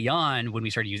early on, when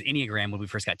we started to use Enneagram, when we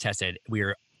first got tested, we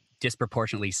were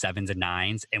disproportionately 7s and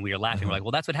 9s. And we were laughing. We're like, well,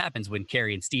 that's what happens when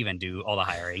Carrie and Steven do all the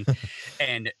hiring.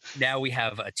 And now we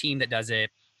have a team that does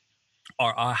it.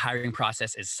 Our hiring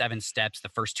process is 7 steps. The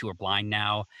first 2 are blind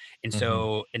now. And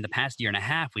so in the past year and a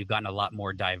half, we've gotten a lot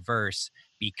more diverse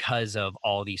because of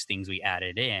all these things we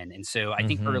added in. And so I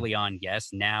think early on, yes,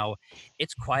 now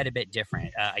it's quite a bit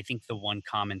different. I think the one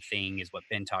common thing is what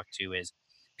Ben talked to is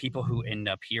people who end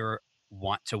up here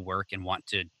want to work and want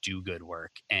to do good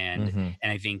work. And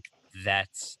I think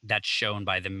that's shown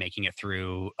by them making it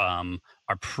through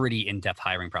our pretty in-depth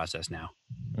hiring process now.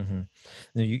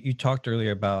 You talked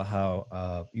earlier about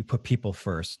how you put people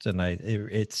first, and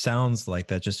it sounds like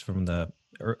that just from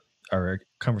our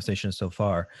conversation so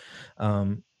far.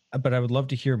 But I would love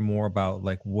to hear more about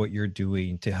like what you're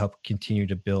doing to help continue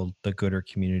to build the Gooder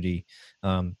community,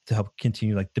 to help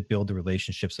continue like to build the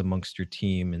relationships amongst your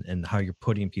team and how you're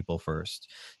putting people first.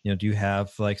 Do you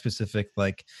have like specific,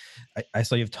 like I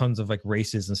saw you have tons of like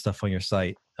races and stuff on your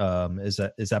site. Is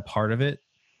that part of it?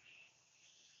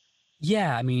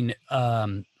 Yeah, I mean,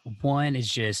 one is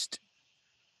just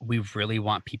we really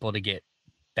want people to get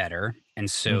better. And Mm-hmm.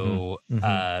 so,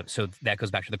 Mm-hmm. so that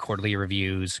goes back to the quarterly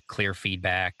reviews, clear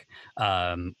feedback.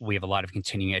 We have a lot of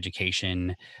continuing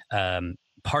education.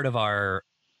 Part of our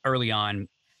early on,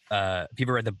 have you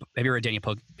ever read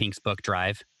Daniel Pink's book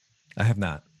Drive? I have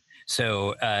not.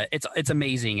 So it's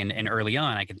amazing. And early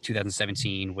on, like in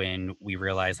 2017, when we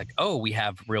realized like, oh, we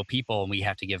have real people and we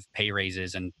have to give pay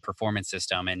raises and performance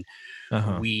system, and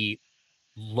Uh-huh. we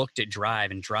looked at Drive,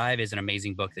 and Drive is an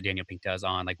amazing book that Daniel Pink does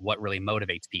on like what really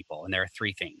motivates people. And there are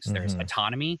three things: there's Mm-hmm.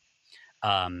 autonomy,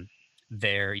 um,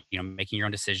 there, making your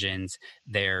own decisions.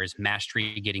 There's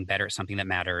mastery, getting better at something that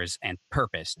matters, and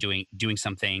purpose, doing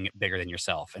something bigger than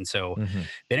yourself. And so Mm-hmm.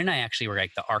 Ben and I actually were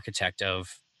like the architect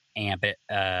of AMP.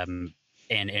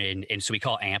 And so we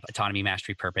call AMP Autonomy,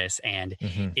 Mastery, Purpose, and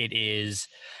Mm-hmm. it is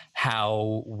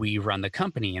how we run the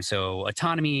company. And so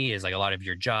autonomy is like a lot of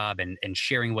your job and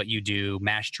sharing what you do.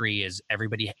 Mastery is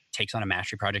everybody takes on a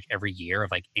mastery project every year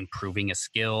of like improving a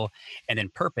skill. And then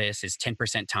purpose is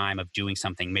 10% time of doing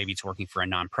something. Maybe it's working for a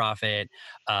nonprofit.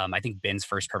 I think Ben's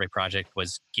first perfect project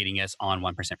was getting us on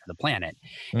 1% for the planet.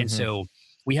 And Mm-hmm. so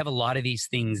we have a lot of these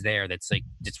things there that's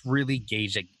really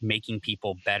gauged at making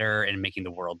people better and making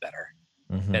the world better.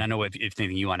 Mm-hmm. Ben, I know if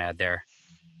anything you want to add there.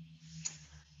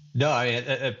 No, I mean,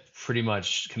 it pretty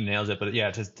much kind of nails it. But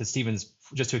yeah, to Stephen's,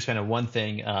 just to expand on one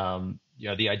thing,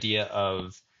 the idea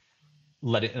of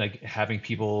having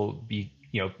people be,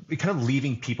 kind of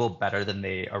leaving people better than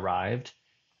they arrived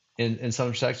in some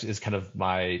respects is kind of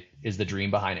is the dream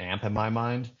behind AMP in my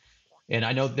mind. And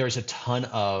I know there's a ton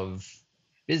of,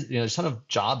 there's a ton of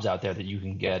jobs out there that you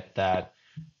can get that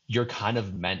you're kind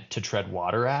of meant to tread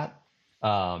water at.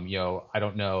 I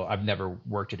don't know. I've never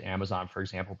worked at Amazon, for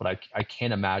example, but I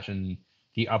can't imagine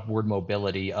the upward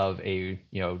mobility of a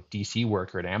DC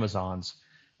worker at Amazon's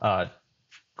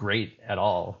great at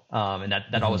all. And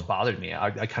that always bothered me.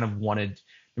 I kind of wanted,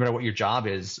 no matter what your job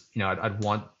is, I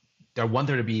want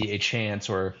there to be a chance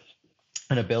or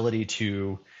an ability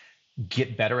to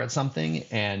get better at something.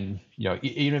 And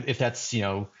even if that's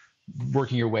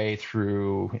working your way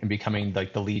through and becoming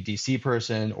like the lead DC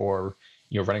person, or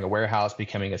running a warehouse,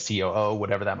 becoming a COO,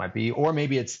 whatever that might be. Or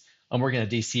maybe it's, I'm working at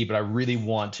DC, but I really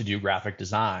want to do graphic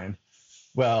design.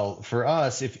 Well, for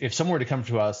us, if someone were to come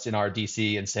to us in our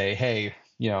DC and say, hey,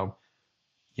 working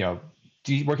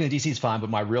at DC is fine, but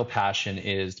my real passion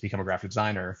is to become a graphic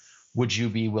designer. Would you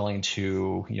be willing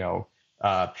to,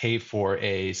 pay for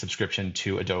a subscription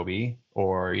to Adobe?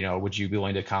 Or, would you be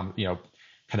willing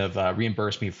to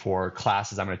reimburse me for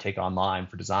classes I'm going to take online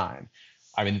for design?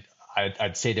 I mean,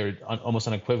 I'd say they're almost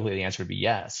unequivocally the answer would be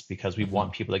yes, because we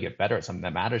want people to get better at something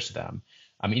that matters to them.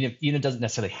 I mean, even it doesn't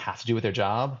necessarily have to do with their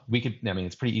job.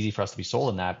 It's pretty easy for us to be sold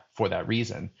on that for that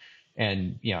reason.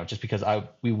 And, just because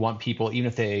we want people, even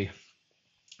if they,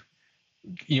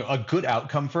 a good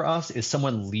outcome for us is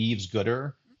someone leaves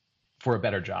gooder for a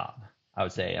better job, I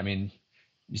would say. I mean,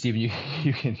 Stephen,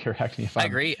 you can correct me if I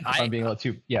agree. If I'm being a little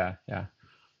too, yeah.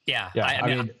 I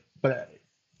mean, but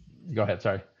go ahead.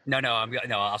 Sorry. No,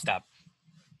 I'll stop.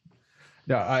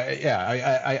 No,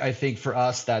 I think for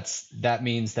us, that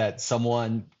means that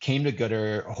someone came to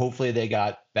Gooder. Hopefully they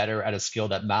got better at a skill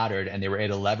that mattered, and they were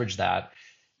able to leverage that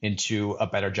into a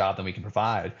better job than we can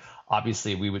provide.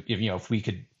 Obviously, we would, if we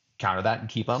could counter that and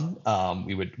keep them,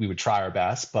 we would try our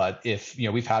best. But if,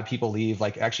 we've had people leave,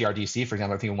 like actually our DC, for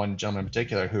example, I think one gentleman in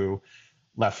particular who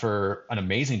left for an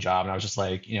amazing job. And I was just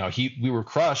like, we were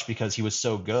crushed because he was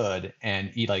so good and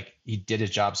he did his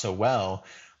job so well,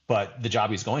 but the job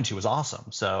he's going to was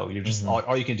awesome. So you're just,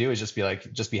 all you can do is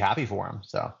just be happy for him.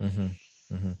 So,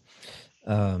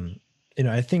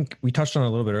 I think we touched on it a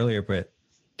little bit earlier, but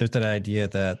there's that idea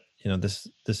that,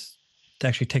 this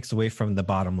actually takes away from the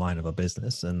bottom line of a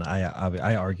business. And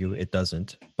I argue it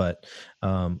doesn't, but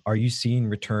are you seeing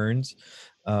returns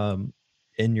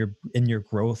in your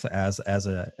growth as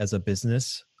a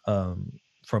business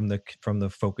from the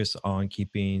focus on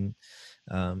keeping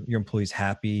your employees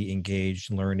happy,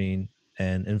 engaged, learning,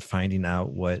 and finding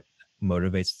out what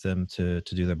motivates them to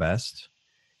do their best?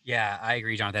 Yeah, I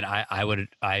agree, Jonathan.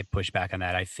 I push back on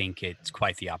that. I think it's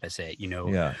quite the opposite.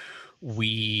 Yeah.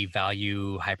 We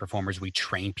value high performers. We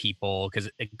train people because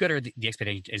the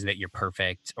expectation is that you're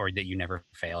perfect or that you never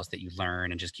fail, is that you learn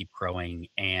and just keep growing.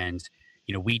 And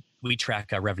we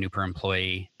track revenue per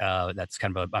employee. That's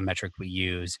kind of a metric we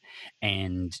use,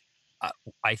 and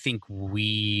I think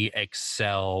we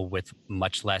excel with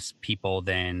much less people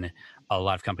than a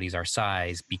lot of companies our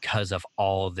size because of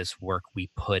all of this work we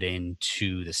put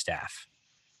into the staff.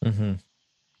 Mm-hmm.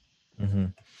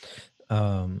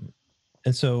 Mm-hmm.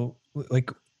 And so,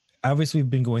 obviously we've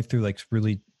been going through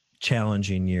really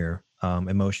challenging year.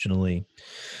 emotionally,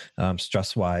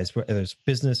 stress wise, whether it's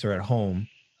business or at home.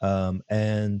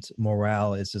 And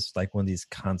morale is just like one of these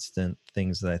constant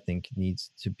things that I think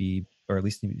needs to be, or at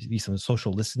least needs to be some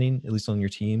social listening, at least on your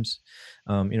teams.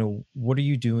 What are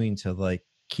you doing to like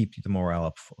keep the morale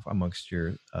up amongst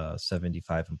your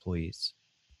 75 employees?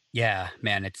 Yeah,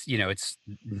 man, it's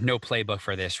no playbook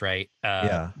for this, right?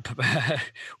 Yeah. I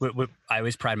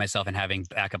always pride myself in having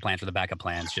backup plans for the backup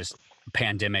plans. Just a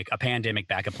pandemic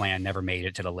backup plan never made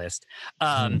it to the list.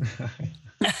 Um,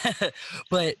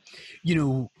 but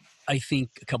I think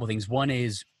a couple things. One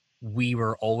is we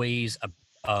were always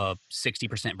a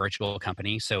 60% virtual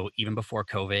company. So even before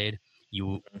COVID,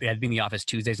 you had to be in the office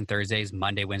Tuesdays and Thursdays.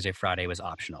 Monday, Wednesday, Friday was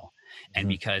optional. And Mhm.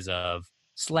 because of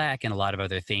Slack and a lot of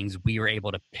other things, we were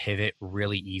able to pivot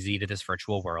really easy to this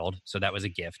virtual world. So that was a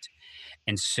gift.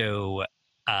 And so,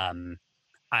 um,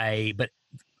 but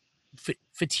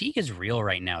fatigue is real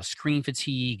right now. Screen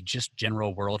fatigue, just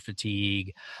general world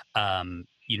fatigue.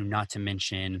 Not to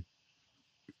mention,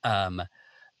 um,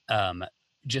 um,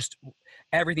 just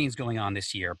everything's going on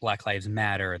this year. Black Lives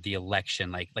Matter, the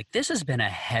election, like this has been a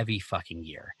heavy fucking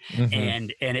year,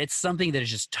 Mhm. and it's something that is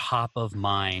just top of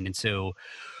mind. And so,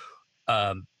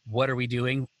 what are we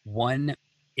doing? One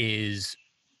is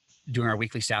doing our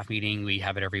weekly staff meeting. We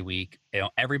have it every week.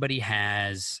 Everybody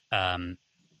has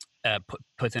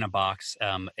puts in a box.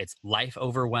 It's life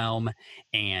overwhelm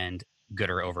and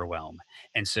gooder overwhelm.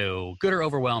 And so gooder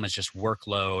overwhelm is just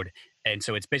workload. And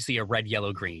so it's basically a red,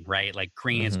 yellow, green, right? Like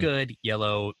green is Mhm. good,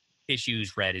 yellow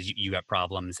issues, red is you got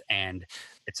problems. And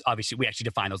it's obviously, we actually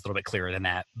define those a little bit clearer than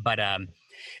that. But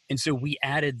and so we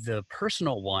added the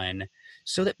personal one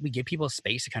so that we give people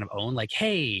space to kind of own, like,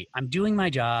 hey, I'm doing my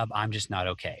job, I'm just not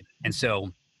okay. And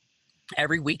so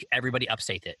every week everybody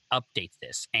updates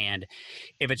this, and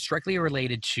if it's directly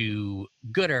related to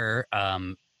gooder,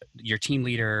 your team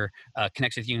leader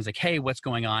connects with you and is like, hey, what's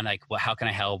going on, like, well, how can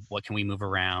I help, what can we move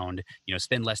around,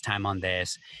 spend less time on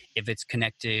this. If it's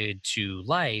connected to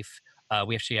life,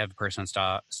 we actually have a person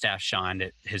on staff, Sean,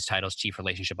 that his title is Chief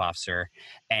Relationship Officer,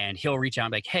 and he'll reach out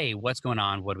and be like, hey, what's going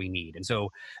on, what do we need. And so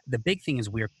the big thing is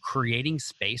we're creating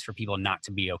space for people not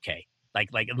to be okay, like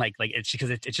it's because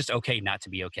it's just okay not to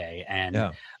be okay. And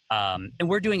Yeah. and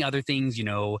we're doing other things,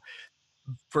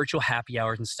 virtual happy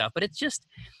hours and stuff, but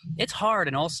it's hard.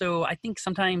 And also I think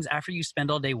sometimes after you spend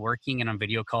all day working and on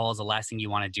video calls, the last thing you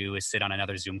want to do is sit on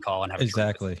another Zoom call and have a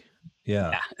drink with. Exactly.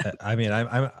 Yeah. Yeah. I mean,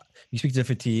 you speak to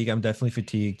fatigue. I'm definitely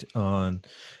fatigued on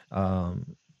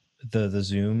um, the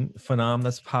Zoom phenom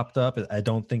that's popped up. I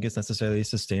don't think it's necessarily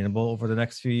sustainable over the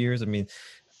next few years. I mean,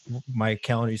 my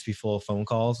calendar used to be full of phone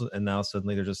calls, and now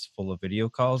suddenly they're just full of video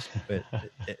calls. But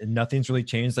nothing's really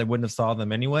changed. I wouldn't have saw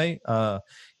them anyway. So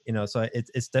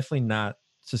it's definitely not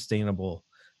sustainable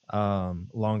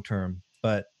long term.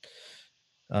 But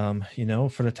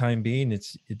for the time being,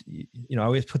 I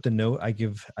always put the note. I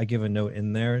give a note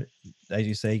in there, as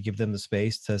you say, give them the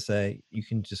space to say, you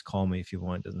can just call me if you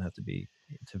want. It doesn't have to be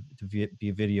be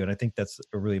a video. And I think that's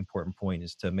a really important point,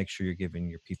 is to make sure you're giving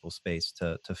your people space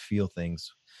to feel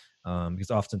things,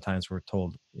 because oftentimes we're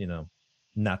told,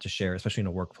 not to share, especially in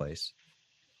a workplace.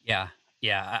 Yeah.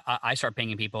 Yeah. I start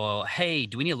pinging people, hey,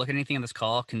 do we need to look at anything on this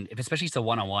call? If especially it's a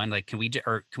one-on-one, like, can we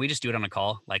just do it on a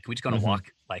call? Like, can we just go on a Hmm.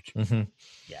 walk? Like, Hmm.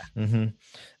 yeah.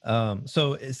 Hmm.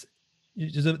 So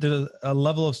there's a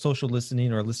level of social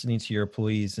listening, or listening to your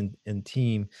employees and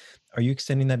team. Are you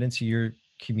extending that into your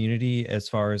community as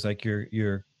far as like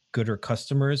your gooder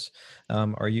customers?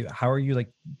 How are you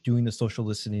like doing the social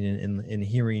listening and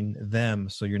hearing them,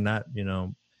 so you're not,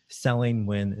 selling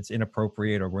when it's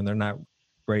inappropriate or when they're not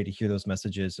ready to hear those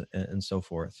messages, and so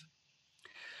forth?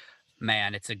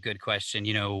 Man, it's a good question.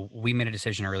 We made a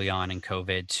decision early on in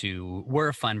COVID we're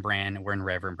a fun brand, we're an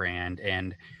irreverent brand,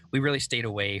 and we really stayed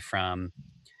away from,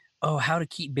 how to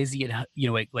keep busy at,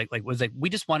 was like, we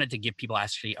just wanted to give people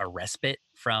actually a respite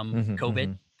from Hmm.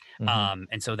 COVID. Hmm. Hmm.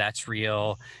 And so that's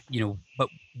real, but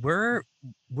we're,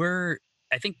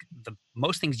 I think the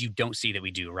most things you don't see that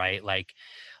we do, right?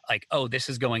 Oh, this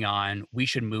is going on, we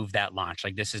should move that launch.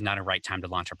 Like, this is not a right time to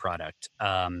launch a product.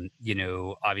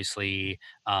 Obviously,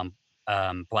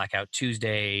 Blackout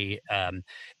Tuesday, and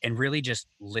really just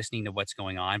listening to what's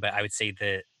going on. But I would say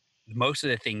that most of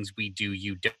the things we do,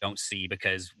 you don't see,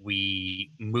 because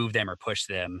we move them or push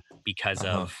them because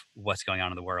Uh-huh. of what's going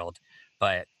on in the world.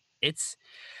 But it's,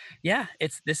 yeah,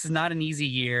 this is not an easy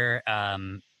year.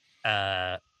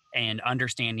 Uh, and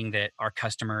understanding that our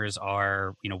customers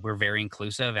are, we're very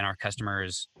inclusive, and our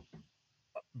customers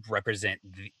represent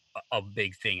a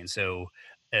big thing. And so,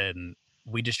 um,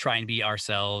 we just try and be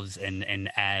ourselves and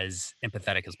as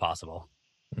empathetic as possible.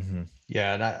 Hmm.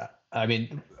 Yeah, and I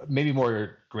mean, maybe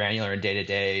more granular and day to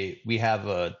day, we have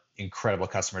a incredible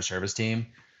customer service team.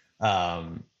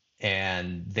 Um,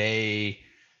 and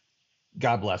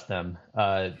God bless them.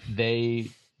 They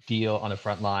deal on the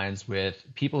front lines with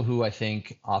people who I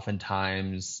think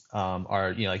oftentimes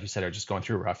are, like you said, are just going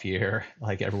through a rough year,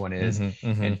 like everyone is,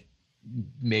 and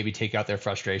maybe take out their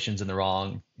frustrations in the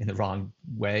wrong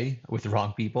way with the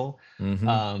wrong people.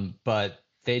 But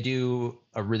they do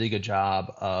a really good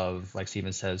job of, like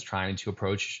Steven says, trying to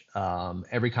approach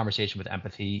every conversation with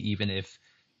empathy, even if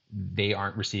they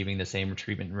aren't receiving the same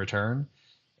treatment in return.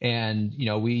 And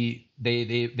they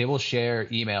will share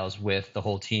emails with the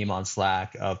whole team on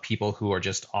Slack of people who are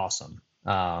just awesome.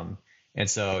 And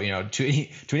so to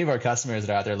any of our customers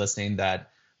that are out there listening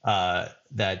that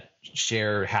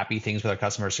share happy things with our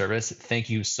customer service, thank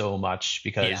you so much,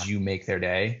 because you make their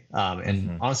day,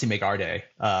 and honestly make our day.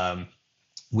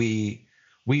 We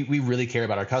really care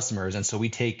about our customers, and so we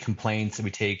take complaints and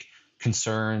we take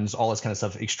concerns, all this kind of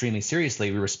stuff, extremely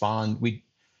seriously. We respond. We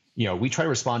try to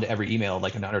respond to every email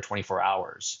like in under 24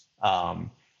 hours.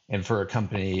 And for a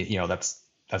company, that's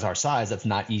our size, that's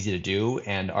not easy to do.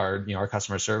 And our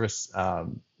customer service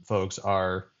folks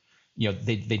are,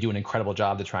 they do an incredible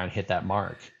job to try and hit that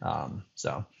mark.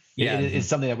 It's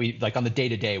something that we, like, on the day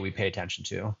to day, we pay attention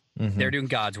to. They're doing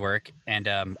God's work. And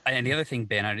the other thing,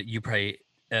 Ben, you probably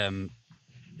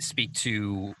speak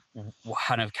to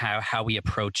kind of how we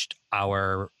approached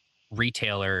our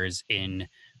retailers in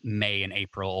May and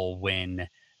April when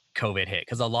COVID hit,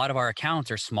 because a lot of our accounts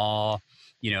are small,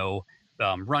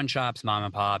 run shops, mom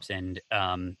and pops, and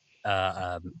I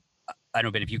don't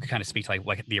know, Ben, if you could kind of speak to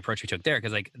like the approach we took there,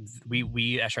 because like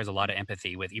we exercise a lot of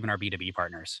empathy with even our B2B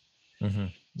partners.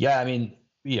 Yeah, I mean,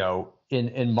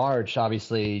 in March,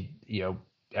 obviously,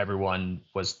 everyone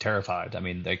was terrified. I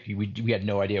mean, like we had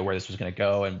no idea where this was going to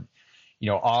go, and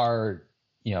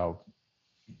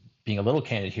being a little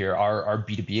candid here, our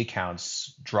B2B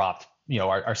accounts dropped.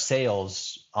 Our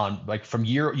sales on, like, from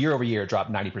year over year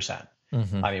dropped 90%.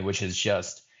 I mean, which is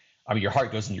just, your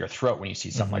heart goes into your throat when you see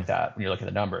something like that. When you're looking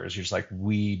at the numbers, you're just like,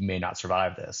 we may not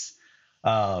survive this.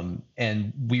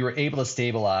 And we were able to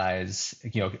stabilize,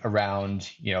 around,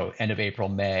 end of April,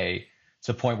 May,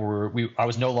 to the point where it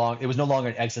was no longer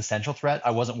an existential threat.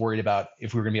 I wasn't worried about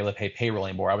if we were going to be able to pay payroll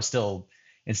anymore. I was still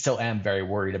am very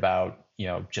worried about,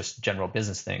 just general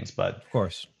business things, but of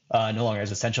course, no longer as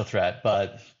an essential threat.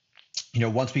 But,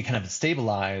 once we kind of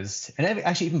stabilized, and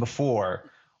actually even before,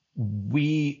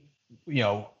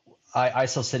 I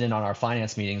still sit in on our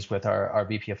finance meetings with our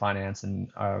VP of finance and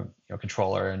our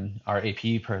controller and our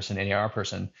AP person, NAR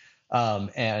person.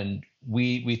 And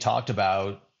we talked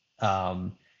about,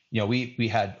 we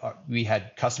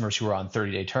had customers who were on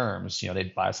 30-day terms.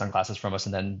 They'd buy sunglasses from us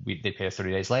and then they'd pay us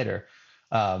 30 days later.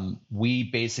 We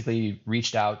basically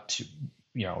reached out to,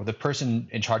 the person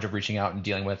in charge of reaching out and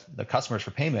dealing with the customers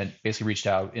for payment basically reached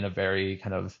out in a very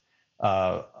kind of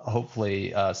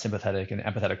hopefully sympathetic and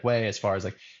empathetic way, as far as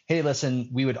like, hey, listen,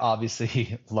 we would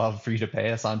obviously love for you to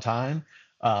pay us on time,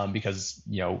 because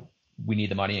we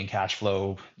need the money and cash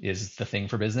flow is the thing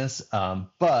for business.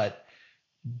 But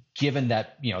given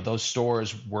that those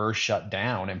stores were shut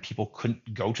down and people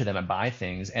couldn't go to them and buy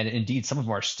things, and indeed some of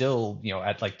them are still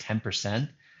at like 10%.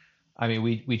 I mean,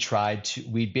 we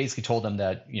basically told them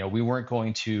that we weren't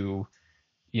going to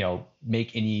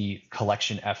make any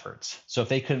collection efforts. So if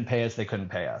they couldn't pay us, they couldn't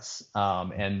pay us.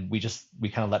 And we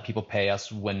kind of let people pay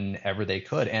us whenever they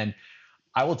could. And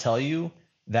I will tell you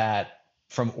that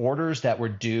from orders that were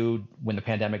due when the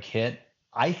pandemic hit,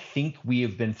 I think we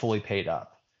have been fully paid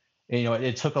up.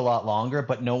 It took a lot longer,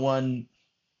 but no one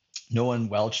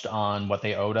welched on what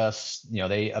they owed us.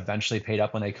 They eventually paid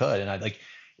up when they could. And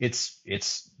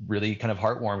it's really kind of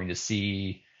heartwarming to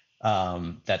see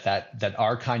that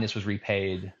our kindness was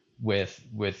repaid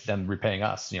with them repaying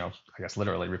us, I guess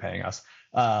literally repaying us.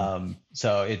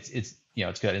 So it's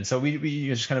good. And so we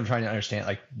just kind of trying to understand,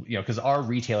 like, because our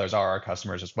retailers are our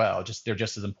customers as well. They're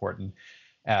just as important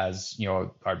as,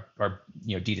 our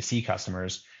D2C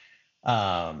customers.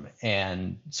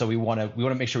 And so we want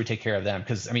to make sure we take care of them.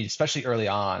 Cause I mean, especially early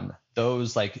on,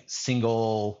 those like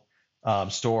single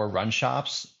store run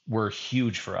shops were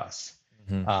huge for us.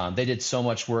 They did so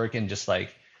much work in just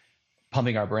like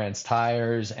pumping our brand's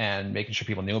tires and making sure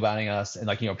people knew about us, and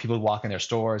like people would walk in their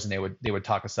stores and they would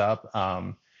talk us up.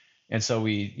 And so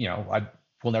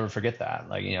we'll never forget that.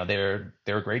 Like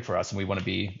they were great for us, and we want to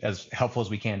be as helpful as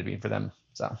we can to be for them.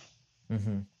 So,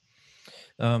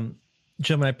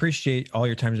 Gentlemen, I appreciate all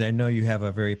your time today. I know you have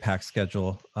a very packed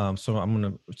schedule, so I'm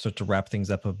going to start to wrap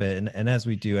things up a bit. And as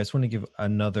we do, I just want to give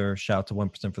another shout out to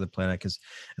 1% for the Planet, because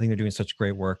I think they're doing such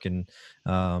great work. And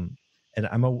And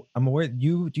I'm aware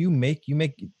you make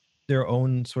their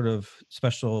own sort of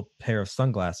special pair of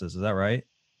sunglasses. Is that right?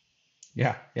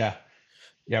 Yeah.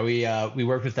 We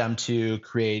worked with them to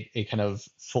create a kind of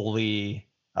fully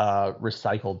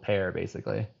recycled pair,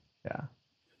 basically. Yeah.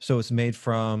 So it's made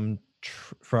from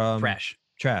Trash.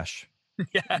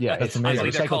 Yeah, that's it's amazing.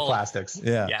 Recycled plastics.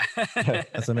 Yeah.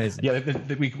 That's amazing. Yeah,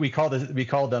 we call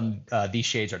them these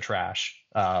shades are trash.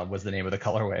 Was the name of the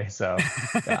colorway. So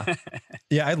yeah.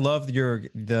 Yeah, I love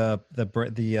the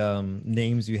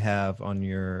names you have on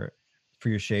for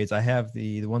your shades. I have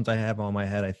the ones I have on my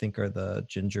head, I think, are the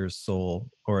Ginger Soul,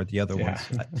 or the other ones,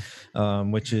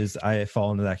 which is, I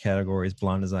fall into that category. As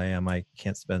blonde as I am, I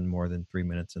can't spend more than 3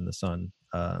 minutes in the sun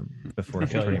before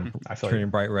turning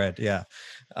bright red. Yeah.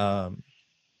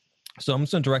 So I'm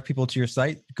just going to direct people to your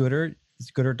site, Goodr.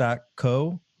 It's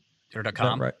goodr.co.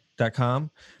 Goodr.com. Right. .com.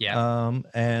 Yeah.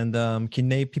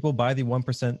 Can people buy the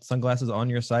 1% sunglasses on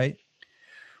your site?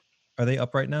 Are they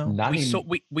up right now?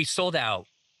 We sold out.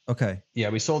 Okay. Yeah,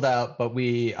 we sold out, but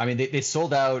they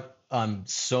sold out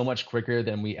so much quicker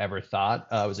than we ever thought.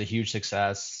 It was a huge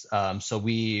success. So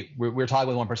we're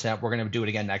talking with 1%. We're going to do it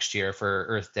again next year for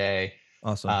Earth Day.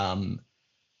 Awesome.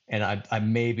 And I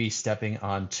may be stepping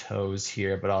on toes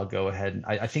here, but I'll go ahead. And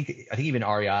I think even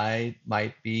REI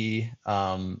might be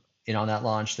in on that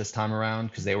launch this time around,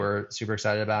 because they were super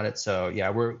excited about it. So yeah,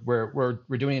 we're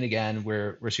doing it again.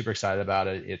 We're super excited about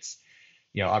it. It's,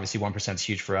 obviously 1% is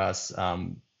huge for us.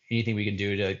 Anything we can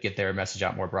do to get their message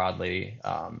out more broadly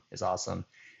is awesome.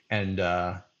 And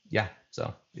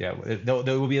so they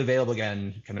will be available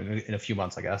again kind of in a few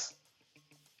months, I guess.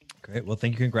 Great. Well,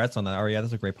 thank you. Congrats on that. REI,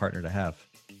 that's a great partner to have.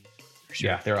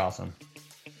 Sure. Yeah, they're awesome.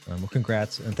 Well,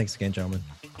 congrats, and thanks again, gentlemen.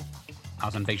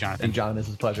 Awesome. Thanks, Jonathan. And John, this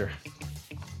is a pleasure.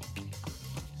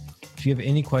 If you have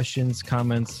any questions,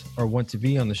 comments, or want to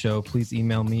be on the show, please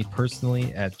email me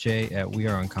personally at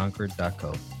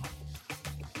j@weareunconquered.co.